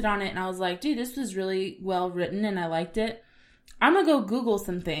commented on it, and I was like, dude, this was really well written, and I liked it. I'm going to go Google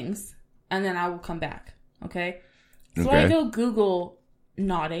some things, and then I will come back. Okay? So I go Google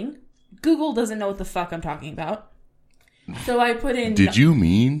knotting. Google doesn't know what the fuck I'm talking about. So I put in... Did you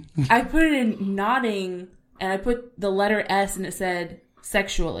mean? I put it in knotting, and I put the letter S, and it said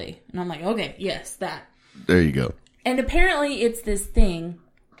sexually. And I'm like, okay, yes, that. There you go. And apparently it's this thing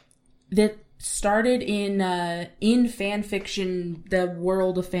that started in fan fiction, the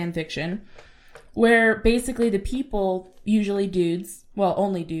world of fan fiction, where basically the people, usually dudes, well,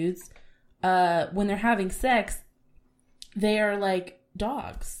 only dudes, when they're having sex, they are like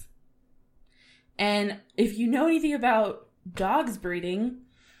dogs. And if you know anything about dogs breeding,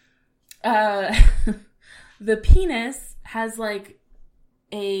 the penis has like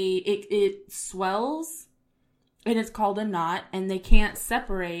it swells, and it's called a knot, and they can't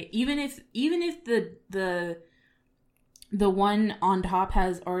separate. Even if the one on top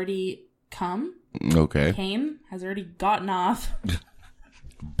has already has already gotten off,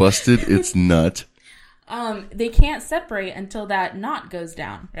 busted its nut. They can't separate until that knot goes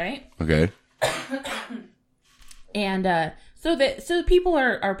down, right? Okay. And so people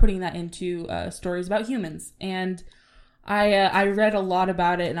are putting that into stories about humans, and I read a lot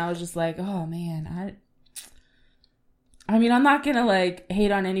about it, and I was just like, oh man, I mean, I'm not gonna like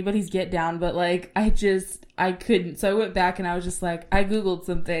hate on anybody's get down, but like I couldn't. So I went back and I was just like, I Googled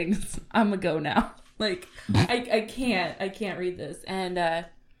some things. I'm gonna go now. Like I can't read this. And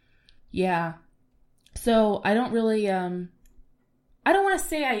yeah. So I don't really I don't want to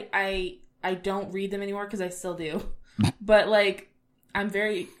say I don't read them anymore, because I still do. But like I'm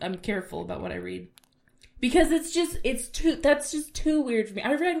careful about what I read, because that's just too weird for me.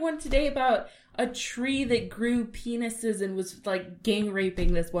 I read one today about a tree that grew penises and was like gang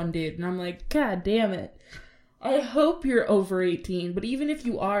raping this one dude, and I'm like, God damn it. I hope you're over 18, but even if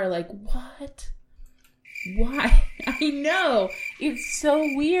you are, like, what? Why? I know. It's so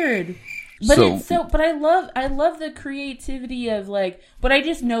weird. But but I love the creativity of like, but I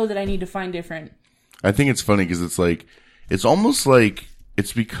just know that I need to find different. I think it's funny because it's almost like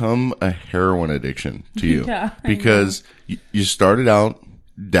it's become a heroin addiction to you. Yeah, because you started out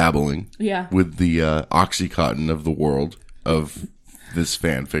dabbling with the Oxycontin of the world of this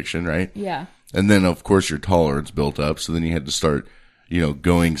fan fiction, right? Yeah. And then, of course, your tolerance built up. So then you had to start,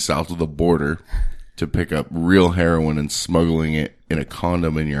 going south of the border to pick up real heroin and smuggling it in a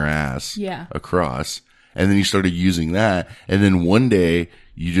condom in your ass across. And then you started using that. And then one day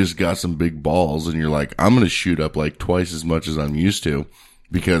you just got some big balls and you're like, I'm going to shoot up like twice as much as I'm used to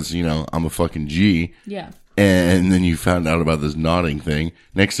because, I'm a fucking G. Yeah. And then you found out about this nodding thing.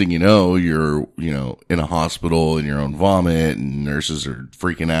 Next thing you know, you're, in a hospital in your own vomit, and nurses are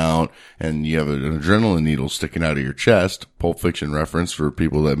freaking out, and you have an adrenaline needle sticking out of your chest. Pulp Fiction reference for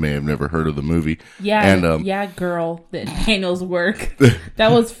people that may have never heard of the movie. Yeah, and, girl, that Daniel's work.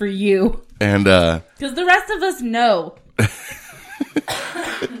 That was for you. And, because the rest of us know.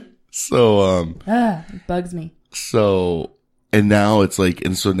 So, it bugs me. So, and now it's like,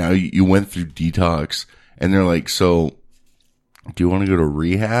 and so now you went through detox. And they're like, so do you want to go to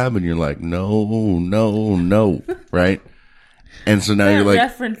rehab? And you're like, no. Right? And so now that you're like,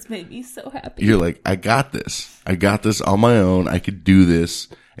 reference made me so happy. You're like, I got this on my own. I could do this.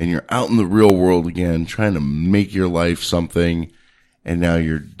 And you're out in the real world again, trying to make your life something. And now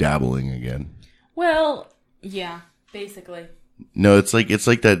you're dabbling again. Well, yeah, basically. No, it's like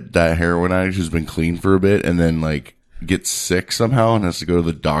that heroin addict who's been clean for a bit and then like gets sick somehow and has to go to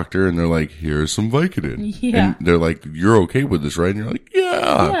the doctor, and they're like, here's some Vicodin. Yeah. And they're like, you're okay with this, right? And you're like,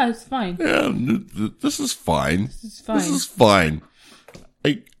 yeah. Yeah, it's fine. Yeah, this is fine. This is fine.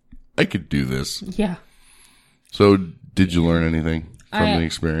 I could do this. Yeah. So, did you learn anything from the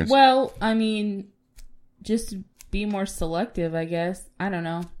experience? Well, I mean, just be more selective, I guess. I don't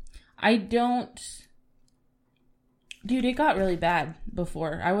know. Dude, it got really bad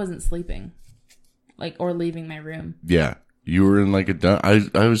before. I wasn't sleeping. Or leaving my room. Yeah. You were in like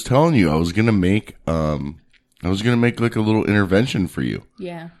I was telling you I was going to make like a little intervention for you.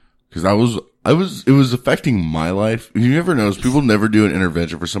 Yeah. Cuz it was affecting my life. You never know, people never do an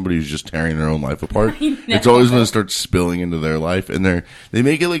intervention for somebody who's just tearing their own life apart. It's always going to start spilling into their life, and they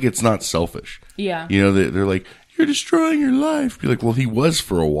make it like it's not selfish. Yeah. They're like, you're destroying your life. Be like, well, he was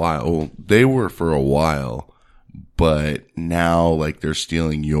for a while. Well, they were for a while, but now like they're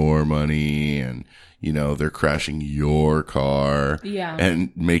stealing your money and they're crashing your car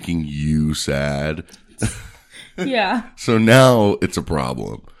and making you sad. Yeah. So now it's a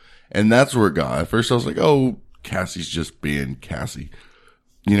problem. And that's where it got. At first I was like, oh, Cassie's just being Cassie.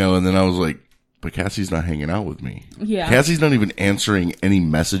 And then I was like, but Cassie's not hanging out with me. Yeah. Cassie's not even answering any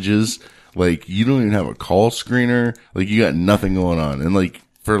messages. Like, you don't even have a call screener. Like, you got nothing going on. And like,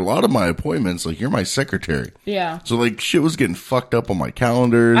 for a lot of my appointments, like, you're my secretary. Yeah. So like, shit was getting fucked up on my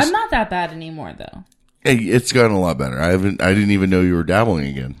calendars. I'm not that bad anymore, though. Hey, it's gotten a lot better. I didn't even know you were dabbling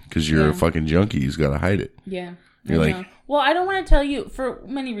again because you're a fucking junkie. You've got to hide it. Yeah. You're like, well, I don't want to tell you for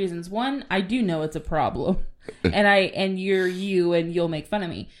many reasons. One, I do know it's a problem, and you're you, and you'll make fun of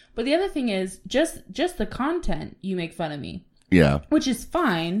me. But the other thing is just the content. You make fun of me. Yeah. Which is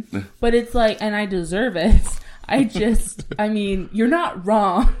fine, but it's like, and I deserve it. I mean, you're not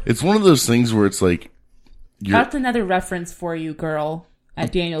wrong. It's one of those things where it's like... That's another reference for you, girl,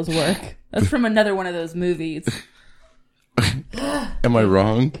 at Daniel's work. That's from another one of those movies. Am I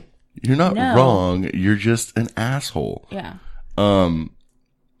wrong? You're not wrong. You're just an asshole. Yeah.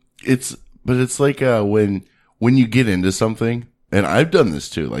 It's like when you get into something, and I've done this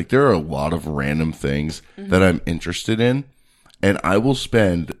too. Like there are a lot of random things that I'm interested in, and I will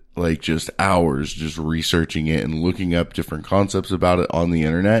spend like just hours just researching it and looking up different concepts about it on the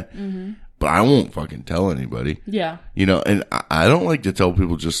internet. But I won't fucking tell anybody. Yeah. You know, and I don't like to tell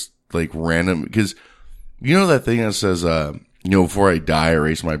people just like random, because you know that thing that says, before I die,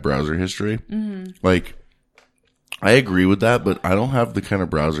 erase my browser history. Like, I agree with that, but I don't have the kind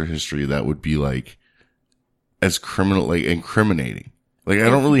of browser history that would be like as incriminating. Like, I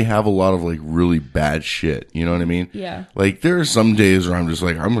don't really have a lot of like really bad shit. You know what I mean? Yeah. Like, there are some days where I'm just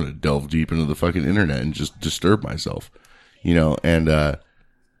like, I'm going to delve deep into the fucking internet and just disturb myself, you know, and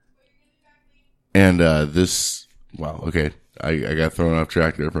this, wow, okay. I got thrown off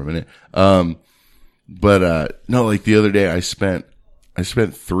track there for a minute. But no, like the other day I spent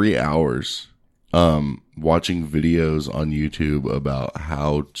 3 hours, watching videos on YouTube about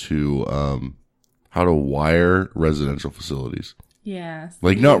how to wire residential facilities. Yes.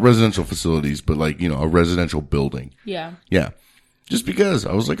 Like not residential facilities, but like, you know, a residential building. Yeah. Yeah. Just because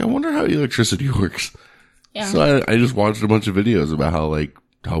I was like, I wonder how electricity works. Yeah. So I just watched a bunch of videos about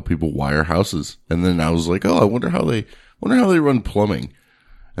how people wire houses. And then I was like, oh, I wonder how they run plumbing.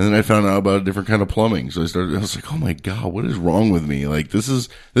 And then I found out about a different kind of plumbing. So I was like, oh my God, what is wrong with me? Like this is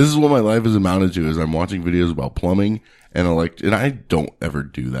what my life is amounted to, is I'm watching videos about plumbing and and I don't ever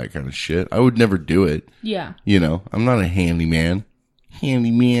do that kind of shit. I would never do it. Yeah. You know, I'm not a handyman.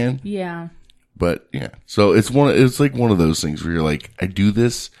 Yeah. But yeah. So it's like one of those things where you're like, I do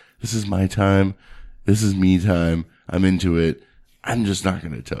this. This is my time. This is me time. I'm into it. I'm just not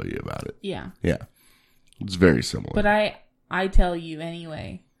going to tell you about it. Yeah. Yeah. It's very similar. But I tell you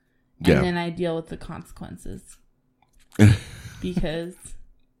anyway. And then I deal with the consequences. Because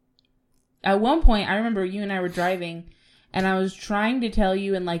at one point, I remember you and I were driving, and I was trying to tell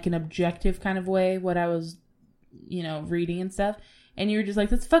you in like an objective kind of way what I was, you know, reading and stuff. And you were just like,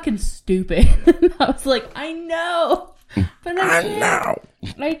 that's fucking stupid. And I was like, I know. But I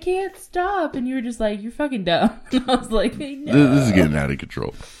can't stop. And you were just like, you're fucking dumb. And I was like, I know. This is getting out of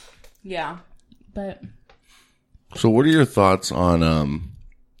control. Yeah. But. So what are your thoughts on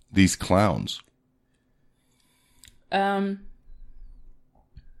these clowns? I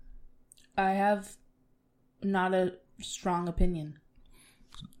have not a strong opinion.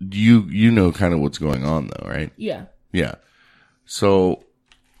 You know kind of what's going on though, right? Yeah. Yeah. So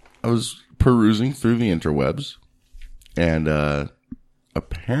I was perusing through the interwebs, and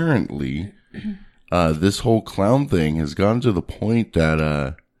apparently this whole clown thing has gone to the point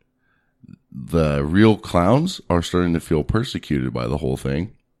that the real clowns are starting to feel persecuted by the whole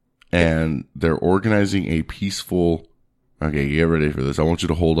thing, and they're organizing a peaceful... Okay, get ready for this. I want you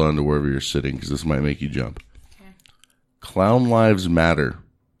to hold on to wherever you're sitting, because this might make you jump. Okay. Clown Lives Matter.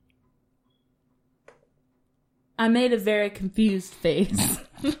 I made a very confused face.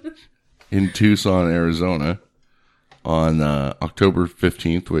 In Tucson, Arizona, on October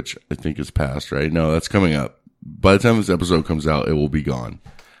 15th, which I think is past, right? No, that's coming up. By the time this episode comes out, it will be gone.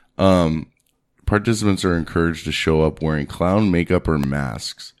 Participants are encouraged to show up wearing clown makeup or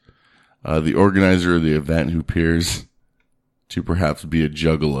masks. The organizer of the event, who appears to perhaps be a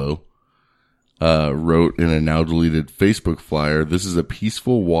juggalo, wrote in a now deleted Facebook flyer, "This is a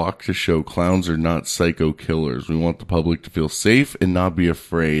peaceful walk to show clowns are not psycho killers. We want the public to feel safe and not be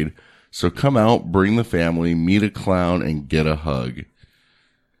afraid. So come out, bring the family, meet a clown, and get a hug."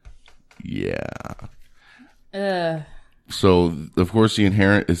 Yeah. So, of course,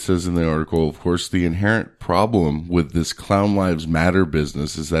 it says in the article, of course, the inherent problem with this Clown Lives Matter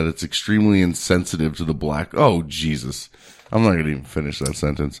business is that it's extremely insensitive to the black... Oh, Jesus. I'm not going to even finish that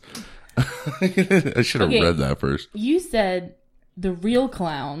sentence. I should have read that first. You said the real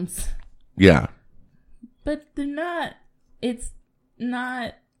clowns. Yeah. But they're not.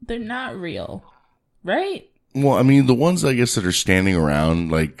 They're not real. Right? Well, I mean, the ones, I guess, that are standing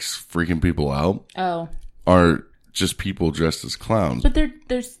around, like, freaking people out. Oh. Are just people dressed as clowns. But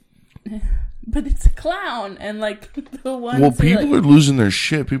but it's a clown, and like the ones. Well, people are losing their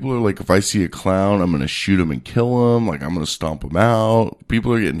shit. People are like, if I see a clown, I'm gonna shoot him and kill him. Like, I'm gonna stomp him out.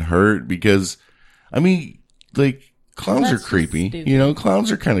 People are getting hurt because, I mean, like, clowns are creepy. You know, clowns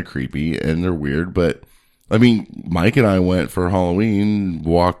are kind of creepy and they're weird. But I mean, Mike and I went for Halloween,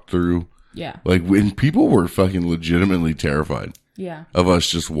 walked through Yeah. Like, when people were fucking legitimately terrified. Yeah. Of us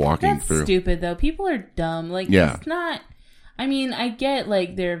just walking That's through. Stupid, though. People are dumb. Like, yeah. It's not... I mean, I get,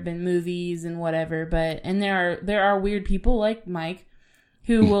 like, there have been movies and whatever, but... And there are weird people like Mike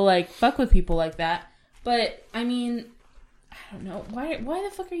who will, like, fuck with people like that. But, I mean... I don't know. Why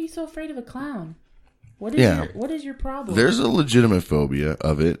the fuck are you so afraid of a clown? What is your problem? There's a legitimate phobia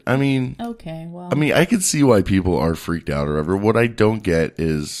of it. I mean... Okay, well... I mean, I can see why people are freaked out or whatever. What I don't get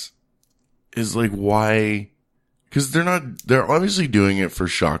is like, why... Because they're obviously doing it for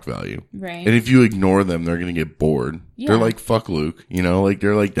shock value. Right. And if you ignore them, they're going to get bored. Yeah. They're like, fuck Luke, you know, like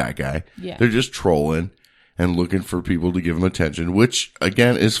they're like that guy. Yeah. They're just trolling and looking for people to give them attention, which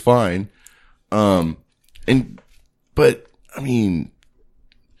again is fine. But I mean,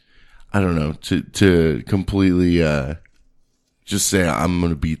 I don't know, to completely, just say, I'm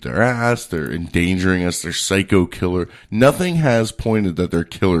going to beat their ass. They're endangering us. They're psycho killer. Nothing has pointed that they're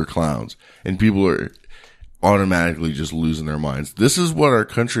killer clowns, and people are automatically just losing their minds. This is what our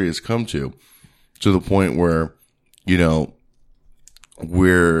country has come to the point where, you know,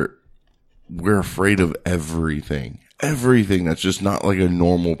 we're afraid of everything that's just not like a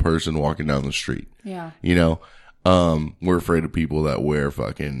normal person walking down the street. Yeah. You know, we're afraid of people that wear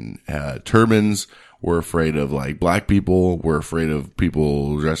fucking turbans. We're afraid of like black people. We're afraid of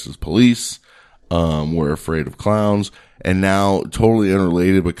people dressed as police. We're afraid of clowns. And now, totally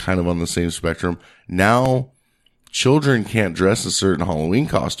unrelated, but kind of on the same spectrum, now children can't dress as certain Halloween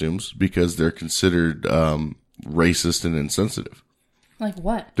costumes because they're considered racist and insensitive. Like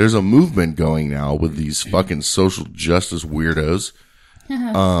what? There's a movement going now with these fucking social justice weirdos.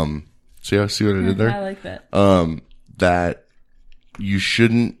 See what I did there? I like that. That you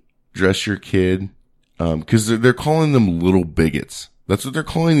shouldn't dress your kid, because they're calling them little bigots. That's what they're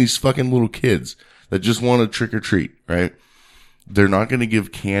calling these fucking little kids that just want to trick or treat, right? They're not going to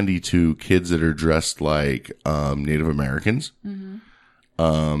give candy to kids that are dressed like Native Americans.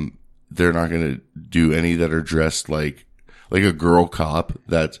 Mm-hmm. They're not going to do any that are dressed like a girl cop.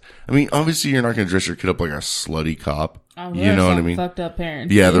 That's, I mean, obviously you're not going to dress your kid up like a slutty cop. Oh, you know what I mean? Fucked up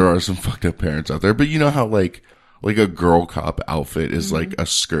parents. Yeah, there are some fucked up parents out there, but you know how like a girl cop outfit is like a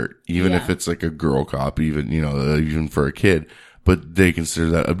skirt, even if it's like a girl cop, even, you know, even for a kid. But they consider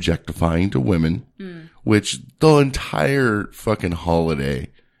that objectifying to women, which the entire fucking holiday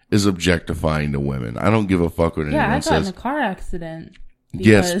is objectifying to women. I don't give a fuck what anyone says. Yeah, I got in a car accident.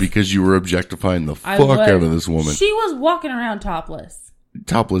 Because you were objectifying the fuck out of this woman. She was walking around topless.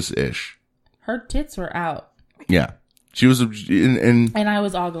 Topless-ish. Her tits were out. Yeah. She was, and I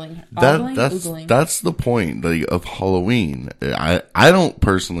was ogling her. That's the point of Halloween. I don't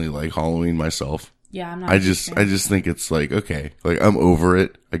personally like Halloween myself. Yeah, I'm not. I just think it's like, okay, like I'm over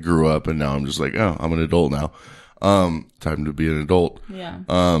it. I grew up and now I'm just like, oh, I'm an adult now. Time to be an adult. Yeah.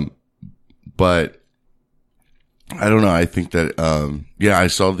 But I don't know. I think that, I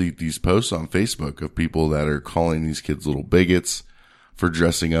saw these posts on Facebook of people that are calling these kids little bigots for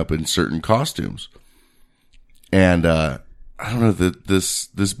dressing up in certain costumes. And, I don't know, that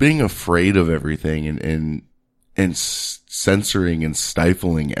this being afraid of everything and censoring and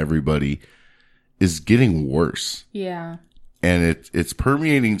stifling everybody is getting worse. Yeah. And it's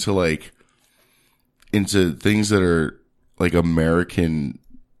permeating to like, into things that are like American,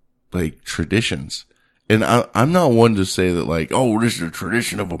 like traditions. And I'm not one to say that like, oh, this is a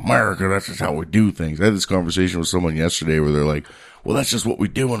tradition of America. That's just how we do things. I had this conversation with someone yesterday where they're like, well, that's just what we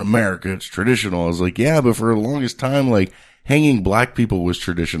do in America. It's traditional. I was like, yeah, but for the longest time, like hanging black people was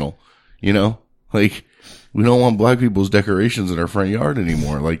traditional, you know, like we don't want black people's decorations in our front yard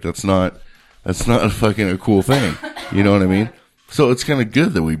anymore. Like that's not a fucking a cool thing. You know what I mean? So it's kind of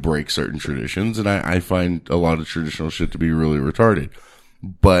good that we break certain traditions. And I find a lot of traditional shit to be really retarded,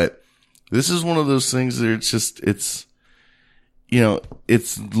 but this is one of those things that it's, you know,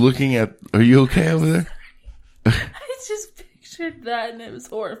 it's looking at, are you okay over there? I just pictured that and it was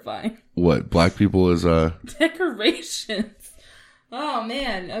horrifying. What? Black people is, decorations. Oh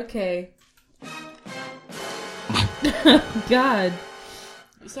man. Okay. God.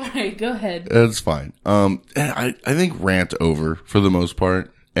 Sorry. Go ahead. It's fine. I think rant over for the most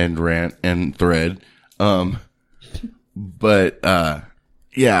part, and rant and thread. But,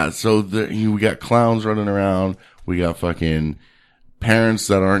 yeah, so we got clowns running around. We got fucking parents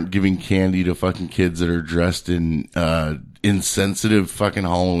that aren't giving candy to fucking kids that are dressed in insensitive fucking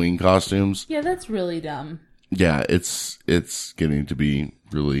Halloween costumes. Yeah, that's really dumb. Yeah, it's getting to be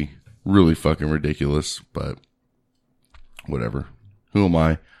really, really fucking ridiculous, but whatever. Who am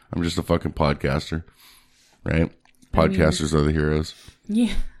I? I'm just a fucking podcaster, right? Podcasters are the heroes.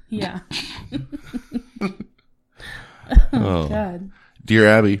 Yeah, yeah. oh, God. Dear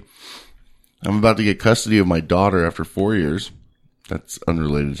Abby, I'm about to get custody of my daughter after 4 years. That's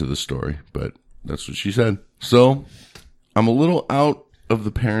unrelated to the story, but that's what she said. So, I'm a little out of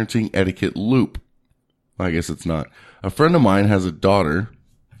the parenting etiquette loop. I guess it's not. A friend of mine has a daughter,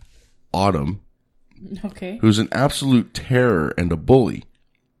 Autumn, okay, who's an absolute terror and a bully.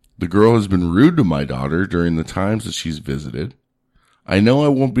 The girl has been rude to my daughter during the times that she's visited. I know I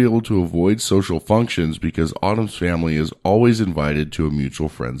won't be able to avoid social functions because Autumn's family is always invited to a mutual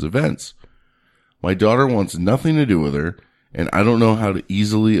friend's events. My daughter wants nothing to do with her, and I don't know how to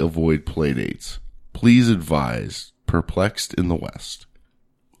easily avoid playdates. Please advise. Perplexed in the West.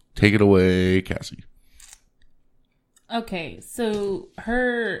 Take it away, Cassie. Okay, so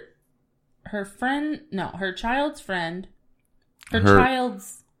her child's friend,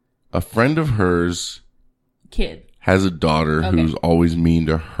 a friend of hers kid has a daughter who's always mean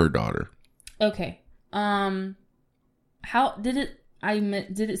to her daughter. Okay. How did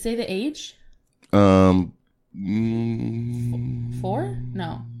it say the age? 4?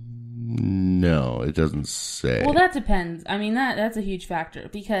 No. No, it doesn't say. Well, that depends. I mean, that's a huge factor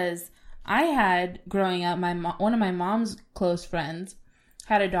because I had, growing up, one of my mom's close friends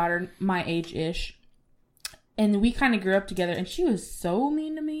had a daughter my age-ish, and we kind of grew up together, and she was so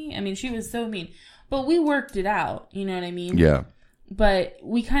mean to me. I mean, she was so mean, but we worked it out, you know what I mean? Yeah. But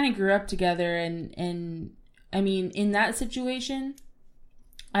we kind of grew up together, and I mean, in that situation,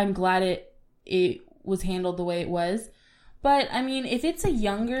 I'm glad it was handled the way it was. But, I mean, if it's a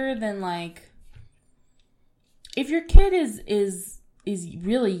younger than, like, if your kid is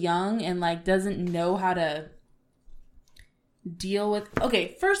really young and, like, doesn't know how to deal with...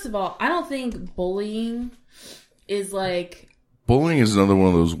 Okay, first of all, I don't think bullying is, like... Bullying is another one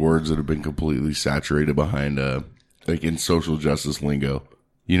of those words that have been completely saturated behind, like, in social justice lingo.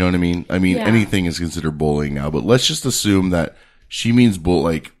 You know what I mean? I mean, anything is considered bullying now, but let's just assume that she means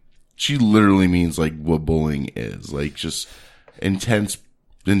she literally means, like, what bullying is. Like, just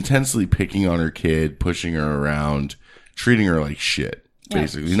intensely picking on her kid, pushing her around, treating her like shit,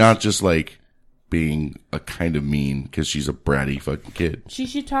 basically. Not just, like, being a kind of mean because she's a bratty fucking kid. She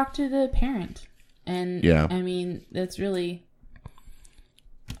should talk to the parent. And, I mean, that's really...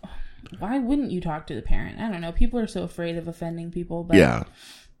 Why wouldn't you talk to the parent? I don't know. People are so afraid of offending people. But... Yeah.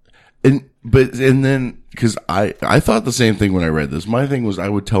 And then, because I thought the same thing when I read this. My thing was I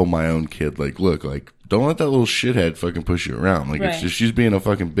would tell my own kid, like, look, like, don't let that little shithead fucking push you around. Like, if she's being a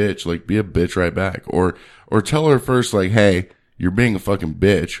fucking bitch, like, be a bitch right back. Or tell her first, like, hey, you're being a fucking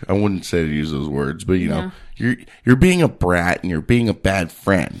bitch. I wouldn't say to use those words, but, you know, you're being a brat and you're being a bad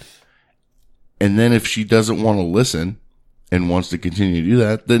friend. And then if she doesn't want to listen and wants to continue to do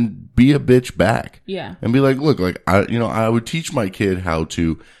that, then be a bitch back. Yeah. And be like, look, like, I would teach my kid how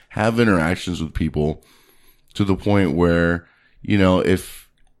to have interactions with people to the point where, you know, if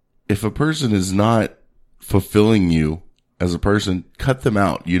a person is not fulfilling you as a person, cut them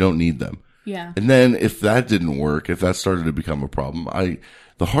out. You don't need them. Yeah. And then if that didn't work, if that started to become a problem,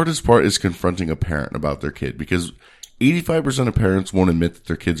 the hardest part is confronting a parent about their kid, because 85% of parents won't admit that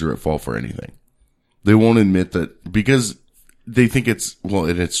their kids are at fault for anything. They won't admit that because they think it's, well,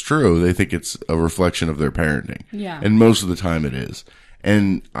 and it's true, they think it's a reflection of their parenting. Yeah. And most of the time it is.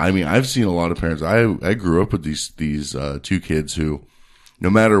 And I mean, I've seen a lot of parents. I grew up with these two kids who, no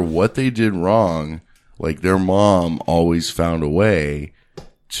matter what they did wrong, like, their mom always found a way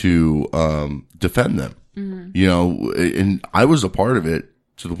to defend them. Mm-hmm. You know, and I was a part of it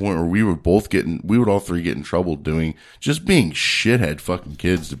to the point where we would all three get in trouble being shithead fucking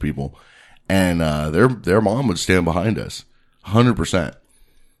kids to people, and their mom would stand behind us 100%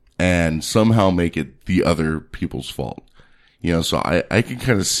 and somehow make it the other people's fault. You know, so I can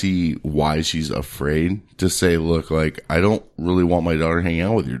kind of see why she's afraid to say, look, like, I don't really want my daughter hanging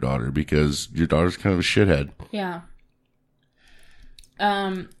out with your daughter because your daughter's kind of a shithead. Yeah.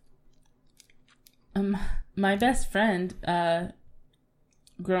 My best friend,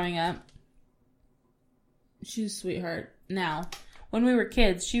 growing up, she's a sweetheart. Now, when we were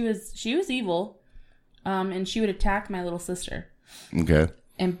kids, she was evil, and she would attack my little sister. Okay.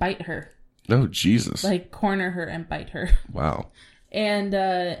 And bite her. Oh, Jesus. Like, corner her and bite her. Wow. And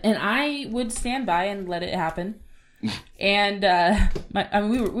I would stand by and let it happen. And,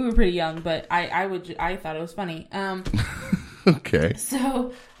 we were pretty young, but I thought it was funny. Okay.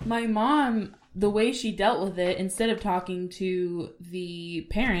 So my mom, the way she dealt with it, instead of talking to the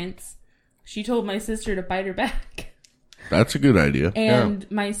parents, she told my sister to bite her back. That's a good idea. And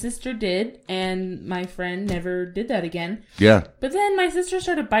my sister did, and my friend never did that again. Yeah. But then my sister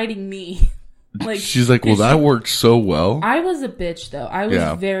started biting me. Like, she's like, well, that worked so well. I was a bitch, though. I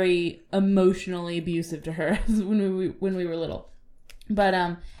was very emotionally abusive to her when we were little.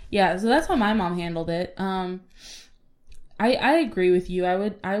 But, yeah, so that's how my mom handled it. I agree with you.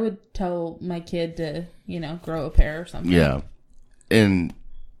 I would tell my kid to, grow a pair or something. Yeah. And,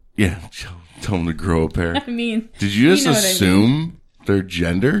 yeah, tell them to grow a pair. I mean, did you just assume their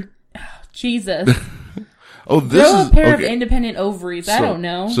gender? Oh, Jesus. Grow a pair of independent ovaries. I don't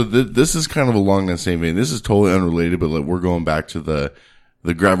know. So this is kind of along that same vein. This is totally unrelated, but we're going back to the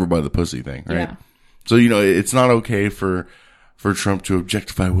grab her by the pussy thing, right? Yeah. So, it's not okay for Trump to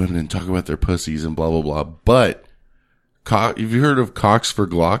objectify women and talk about their pussies and blah, blah, blah. But, have you heard of cocks for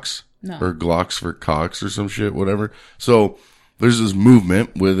glocks? No. Or glocks for cocks or some shit, whatever. So, there's this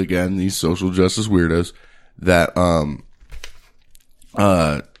movement with, again, these social justice weirdos that,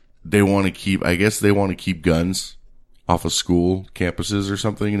 they want to keep guns off of school campuses or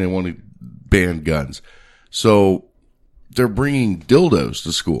something, and they want to ban guns. So, they're bringing dildos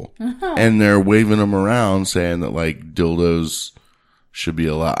to school, and they're waving them around saying that, like, dildos should be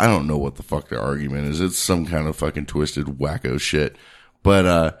allowed. I don't know what the fuck their argument is. It's some kind of fucking twisted wacko shit.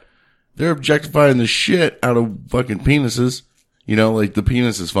 But, they're objectifying the shit out of fucking penises. Like, the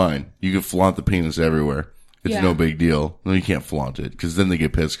penis is fine. You can flaunt the penis everywhere. It's no big deal. No, you can't flaunt it, because then they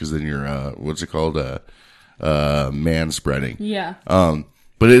get pissed, because then you're, what's it called? Man spreading. Yeah.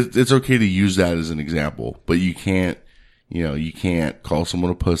 But it's okay to use that as an example, but you can't, you can't call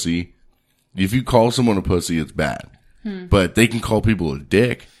someone a pussy. If you call someone a pussy, it's bad. But they can call people a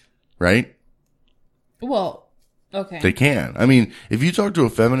dick, right? Well, okay. They can. I mean, if you talk to a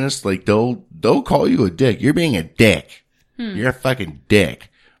feminist, like, they'll call you a dick. You're being a dick. You're a fucking dick.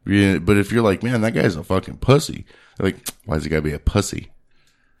 But if you're like, man, that guy's a fucking pussy. They're like, why does he gotta be a pussy?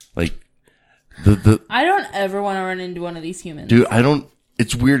 Like, I don't ever want to run into one of these humans. Dude,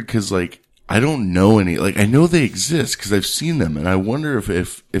 it's weird because, like, I don't know any, like, I know they exist because I've seen them, and I wonder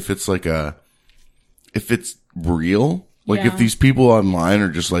if it's like if it's real. Like, if these people online are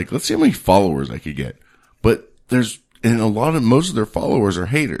just like, let's see how many followers I could get. But most of their followers are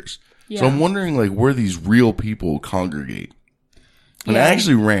haters. Yeah. So I'm wondering, like, where these real people congregate. And I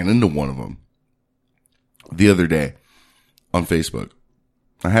actually ran into one of them the other day on Facebook.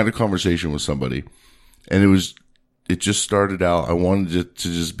 I had a conversation with somebody, and it just started out, I wanted it to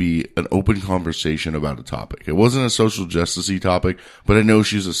just be an open conversation about a topic. It wasn't a social justice-y topic, but I know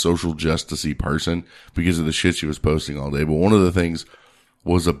she's a social justice-y person because of the shit she was posting all day. But one of the things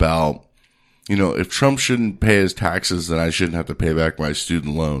was about, if Trump shouldn't pay his taxes, then I shouldn't have to pay back my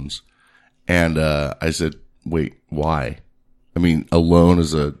student loans. And I said, wait, why? I mean, a loan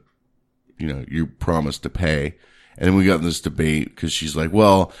is you promise to pay. And then we got in this debate because she's like,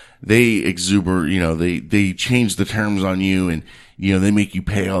 well, they they change the terms on you, and, they make you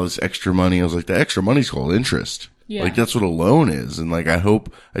pay all this extra money. I was like, the extra money's called interest. Yeah. Like, that's what a loan is. And, like, I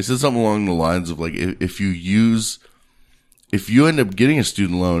said something along the lines of, like, if you end up getting a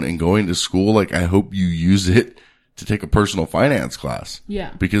student loan and going to school, like, I hope you use it to take a personal finance class.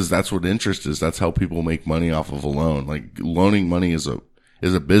 Yeah. Because that's what interest is. That's how people make money off of a loan. Like, loaning money is a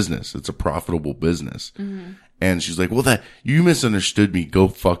business. It's a profitable business. Mm-hmm. And she's like, well, you misunderstood me. Go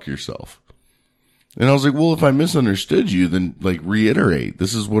fuck yourself. And I was like, well, if I misunderstood you, then, like, reiterate.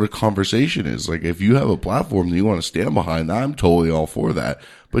 This is what a conversation is. Like, if you have a platform that you want to stand behind, I'm totally all for that.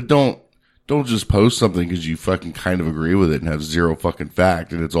 But don't just post something because you fucking kind of agree with it and have zero fucking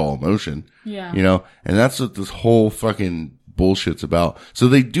fact and it's all emotion. Yeah. And that's what this whole fucking bullshit's about. So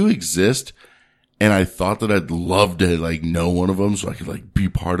they do exist. And I thought that I'd love to, like, know one of them so I could, like, be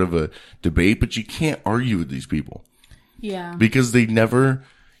part of a debate, but you can't argue with these people. Yeah. Because you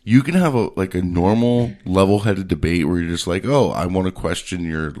can have a normal level-headed debate where you're just like, oh, I want to question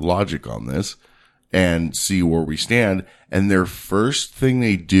your logic on this and see where we stand. And their first thing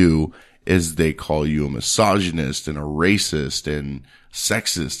they do is they call you a misogynist and a racist and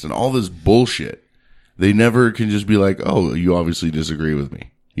sexist and all this bullshit. They never can just be like, oh, you obviously disagree with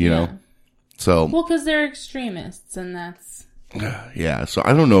me, you know? So, well, because they're extremists, and that's... Yeah, so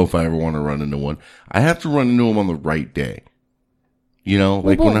I don't know if I ever want to run into one. I have to run into them on the right day.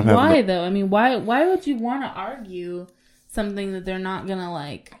 Like, when I'm having... Why, though? I mean, why would you want to argue something that they're not going to,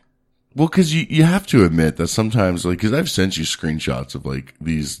 like... Well, because you have to admit that sometimes, like, because I've sent you screenshots of, like,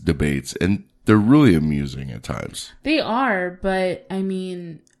 these debates, and they're really amusing at times. They are, but, I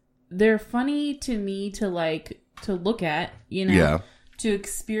mean, they're funny to me to look at, Yeah. To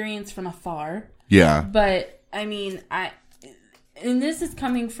experience from afar. Yeah. But, I mean, and this is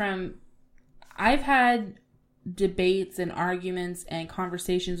coming from, I've had debates and arguments and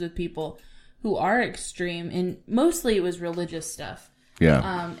conversations with people who are extreme, and mostly it was religious stuff.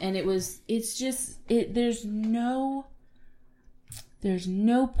 Yeah. And there's no, There's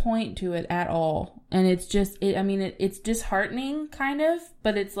no point to it at all. And it's just, it's disheartening, kind of,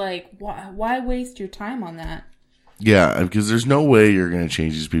 but it's like, why waste your time on that? Yeah, because there's no way you're going to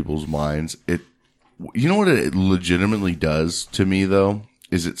change these people's minds. You know what it legitimately does to me, though,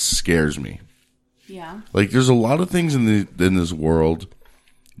 is it scares me. Yeah. Like, there's a lot of things in this world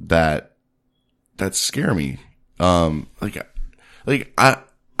that scare me. I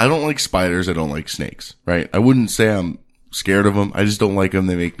don't like spiders. I don't like snakes, right? I wouldn't say I'm scared of them. I just don't like them.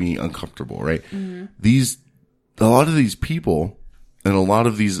 They make me uncomfortable, right? Mm-hmm. A lot of these people and a lot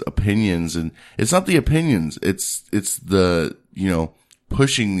of these opinions, and it's not the opinions, it's the,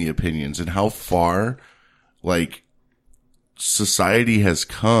 pushing the opinions and how far, like, society has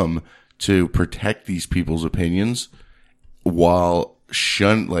come to protect these people's opinions while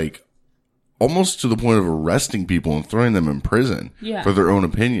almost to the point of arresting people and throwing them in prison for their own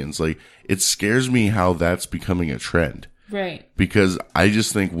opinions. Like, it scares me how that's becoming a trend. Right. Because I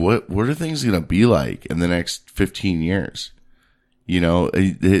just think, what are things going to be like in the next 15 years?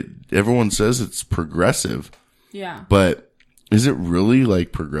 Everyone says it's progressive. Yeah. But is it really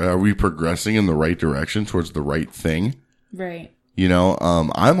are we progressing in the right direction towards the right thing? Right.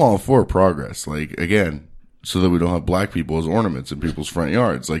 I'm all for progress. Like, again, so that we don't have black people as ornaments in people's front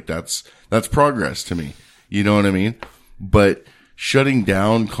yards. Like, that's progress to me. You know what I mean? But shutting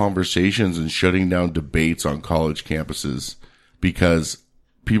down conversations and shutting down debates on college campuses because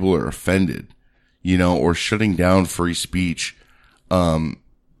people are offended, or shutting down free speech,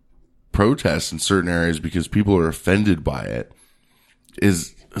 protests in certain areas because people are offended by it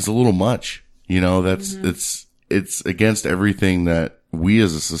is a little much. It's against everything that we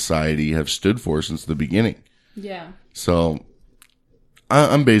as a society have stood for since the beginning. Yeah. So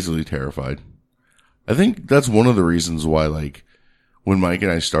I'm basically terrified. I think that's one of the reasons why, when Mike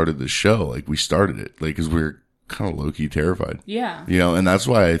and I started this show, we started it, because we were kind of low-key terrified. Yeah. And that's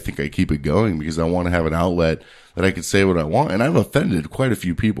why I think I keep it going, because I want to have an outlet that I can say what I want. And I've offended quite a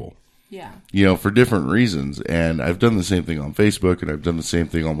few people. Yeah. For different reasons. And I've done the same thing on Facebook, and I've done the same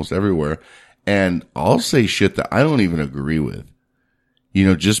thing almost everywhere. And I'll say shit that I don't even agree with,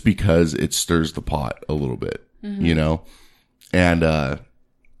 just because it stirs the pot a little bit, and,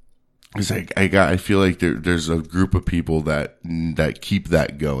 it's like, I feel like there's a group of people that keep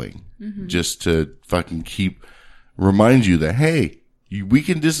that going, just to fucking remind you that, hey, we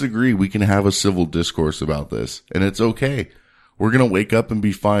can disagree. We can have a civil discourse about this, and it's okay. We're going to wake up and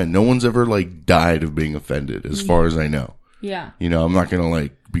be fine. No one's ever died of being offended, as far as I know. Yeah. I'm not going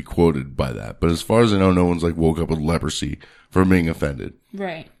to be quoted by that, but as far as I know, no one's woke up with leprosy from being offended.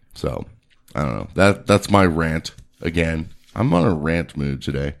 Right. So I don't know. That's my rant again. I'm on a rant mood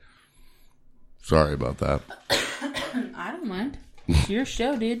today. Sorry about that. I don't mind. It's your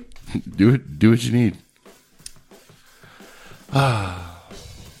show, dude. Do what you need. You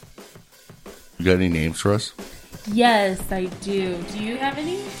got any names for us? Yes, I do. Do you have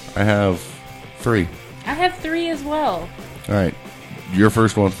any? I have 3. I have 3 as well. All right. Your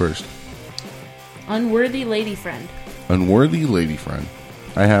first one first. Unworthy lady friend. Unworthy lady friend.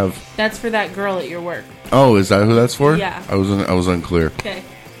 I have... That's for that girl at your work. Oh, is that who that's for? Yeah. I was unclear. Okay.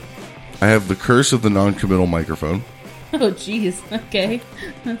 I have the curse of the non-committal microphone. Oh, jeez. Okay.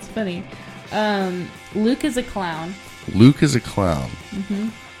 That's funny. Luke is a clown. Luke is a clown. Mm-hmm.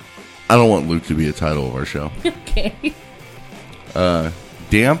 I don't want Luke to be a title of our show. Okay.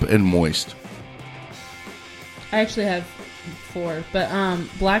 Damp and moist. I actually have 4, but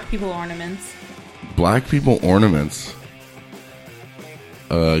black people ornaments. Black people ornaments.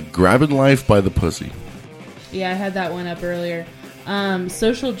 Grabbing life by the pussy. Yeah, I had that one up earlier.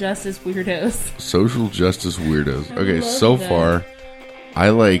 Social justice weirdos. Social justice weirdos. Okay, so far, I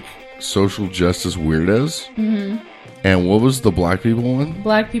like social justice weirdos. Mm-hmm. And what was the black people one?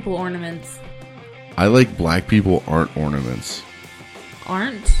 Black people ornaments. I like black people aren't ornaments.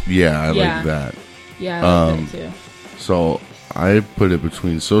 Aren't? Yeah, I like that. Yeah, I like that too. So I put it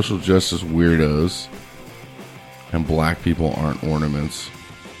between social justice weirdos and black people aren't ornaments.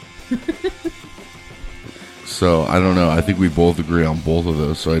 So I don't know. I think we both agree on both of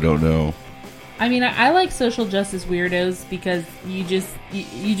those. So I don't know. I mean, I like social justice weirdos because you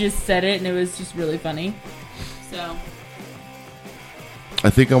just said it and it was just really funny. So I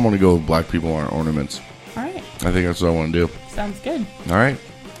think I want to go with black people aren't ornaments. All right. I think that's what I want to do. Sounds good. All right.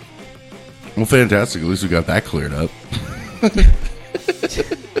 Well, fantastic. At least we got that cleared up.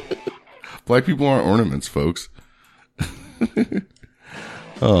 Black people aren't ornaments, folks.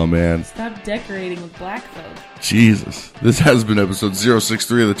 Oh, man. Stop decorating with black folk. Jesus. This has been episode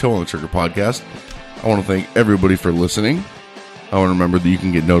 063 of the Toe on the Trigger podcast. I want to thank everybody for listening. I want to remember that you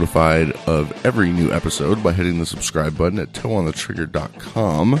can get notified of every new episode by hitting the subscribe button at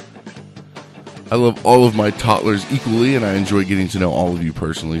toeonthetrigger.com. I love all of my toddlers equally, and I enjoy getting to know all of you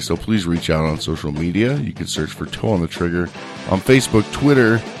personally, so please reach out on social media. You can search for Toe on the Trigger on Facebook,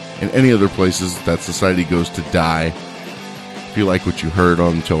 Twitter, and any other places that society goes to die. If you like what you heard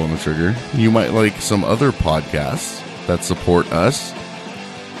on Toe on the Trigger, you might like some other podcasts that support us,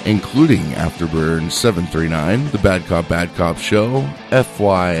 including Afterburn 739, The Bad Cop Show,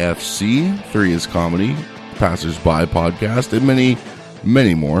 FYFC, 3 is Comedy, Passersby Podcast, and many,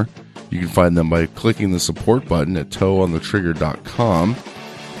 many more. You can find them by clicking the support button at toeonthetrigger.com.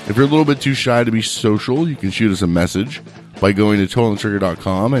 If you're a little bit too shy to be social, you can shoot us a message by going to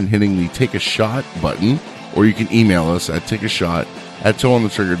toeonthetrigger.com and hitting the Take a Shot button, or you can email us at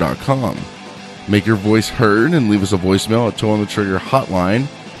takeashot@toeonthetrigger.com. Make your voice heard and leave us a voicemail at Toe on the Trigger hotline,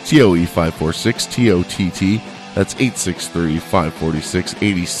 TOE 546-TOTT. That's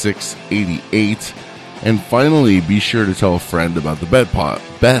 863-546-8688. And finally, be sure to tell a friend about the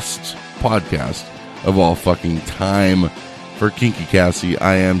best podcast of all fucking time. For Kinky Cassie,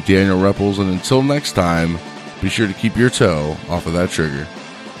 I am Daniel Repples, and until next time, be sure to keep your toe off of that trigger.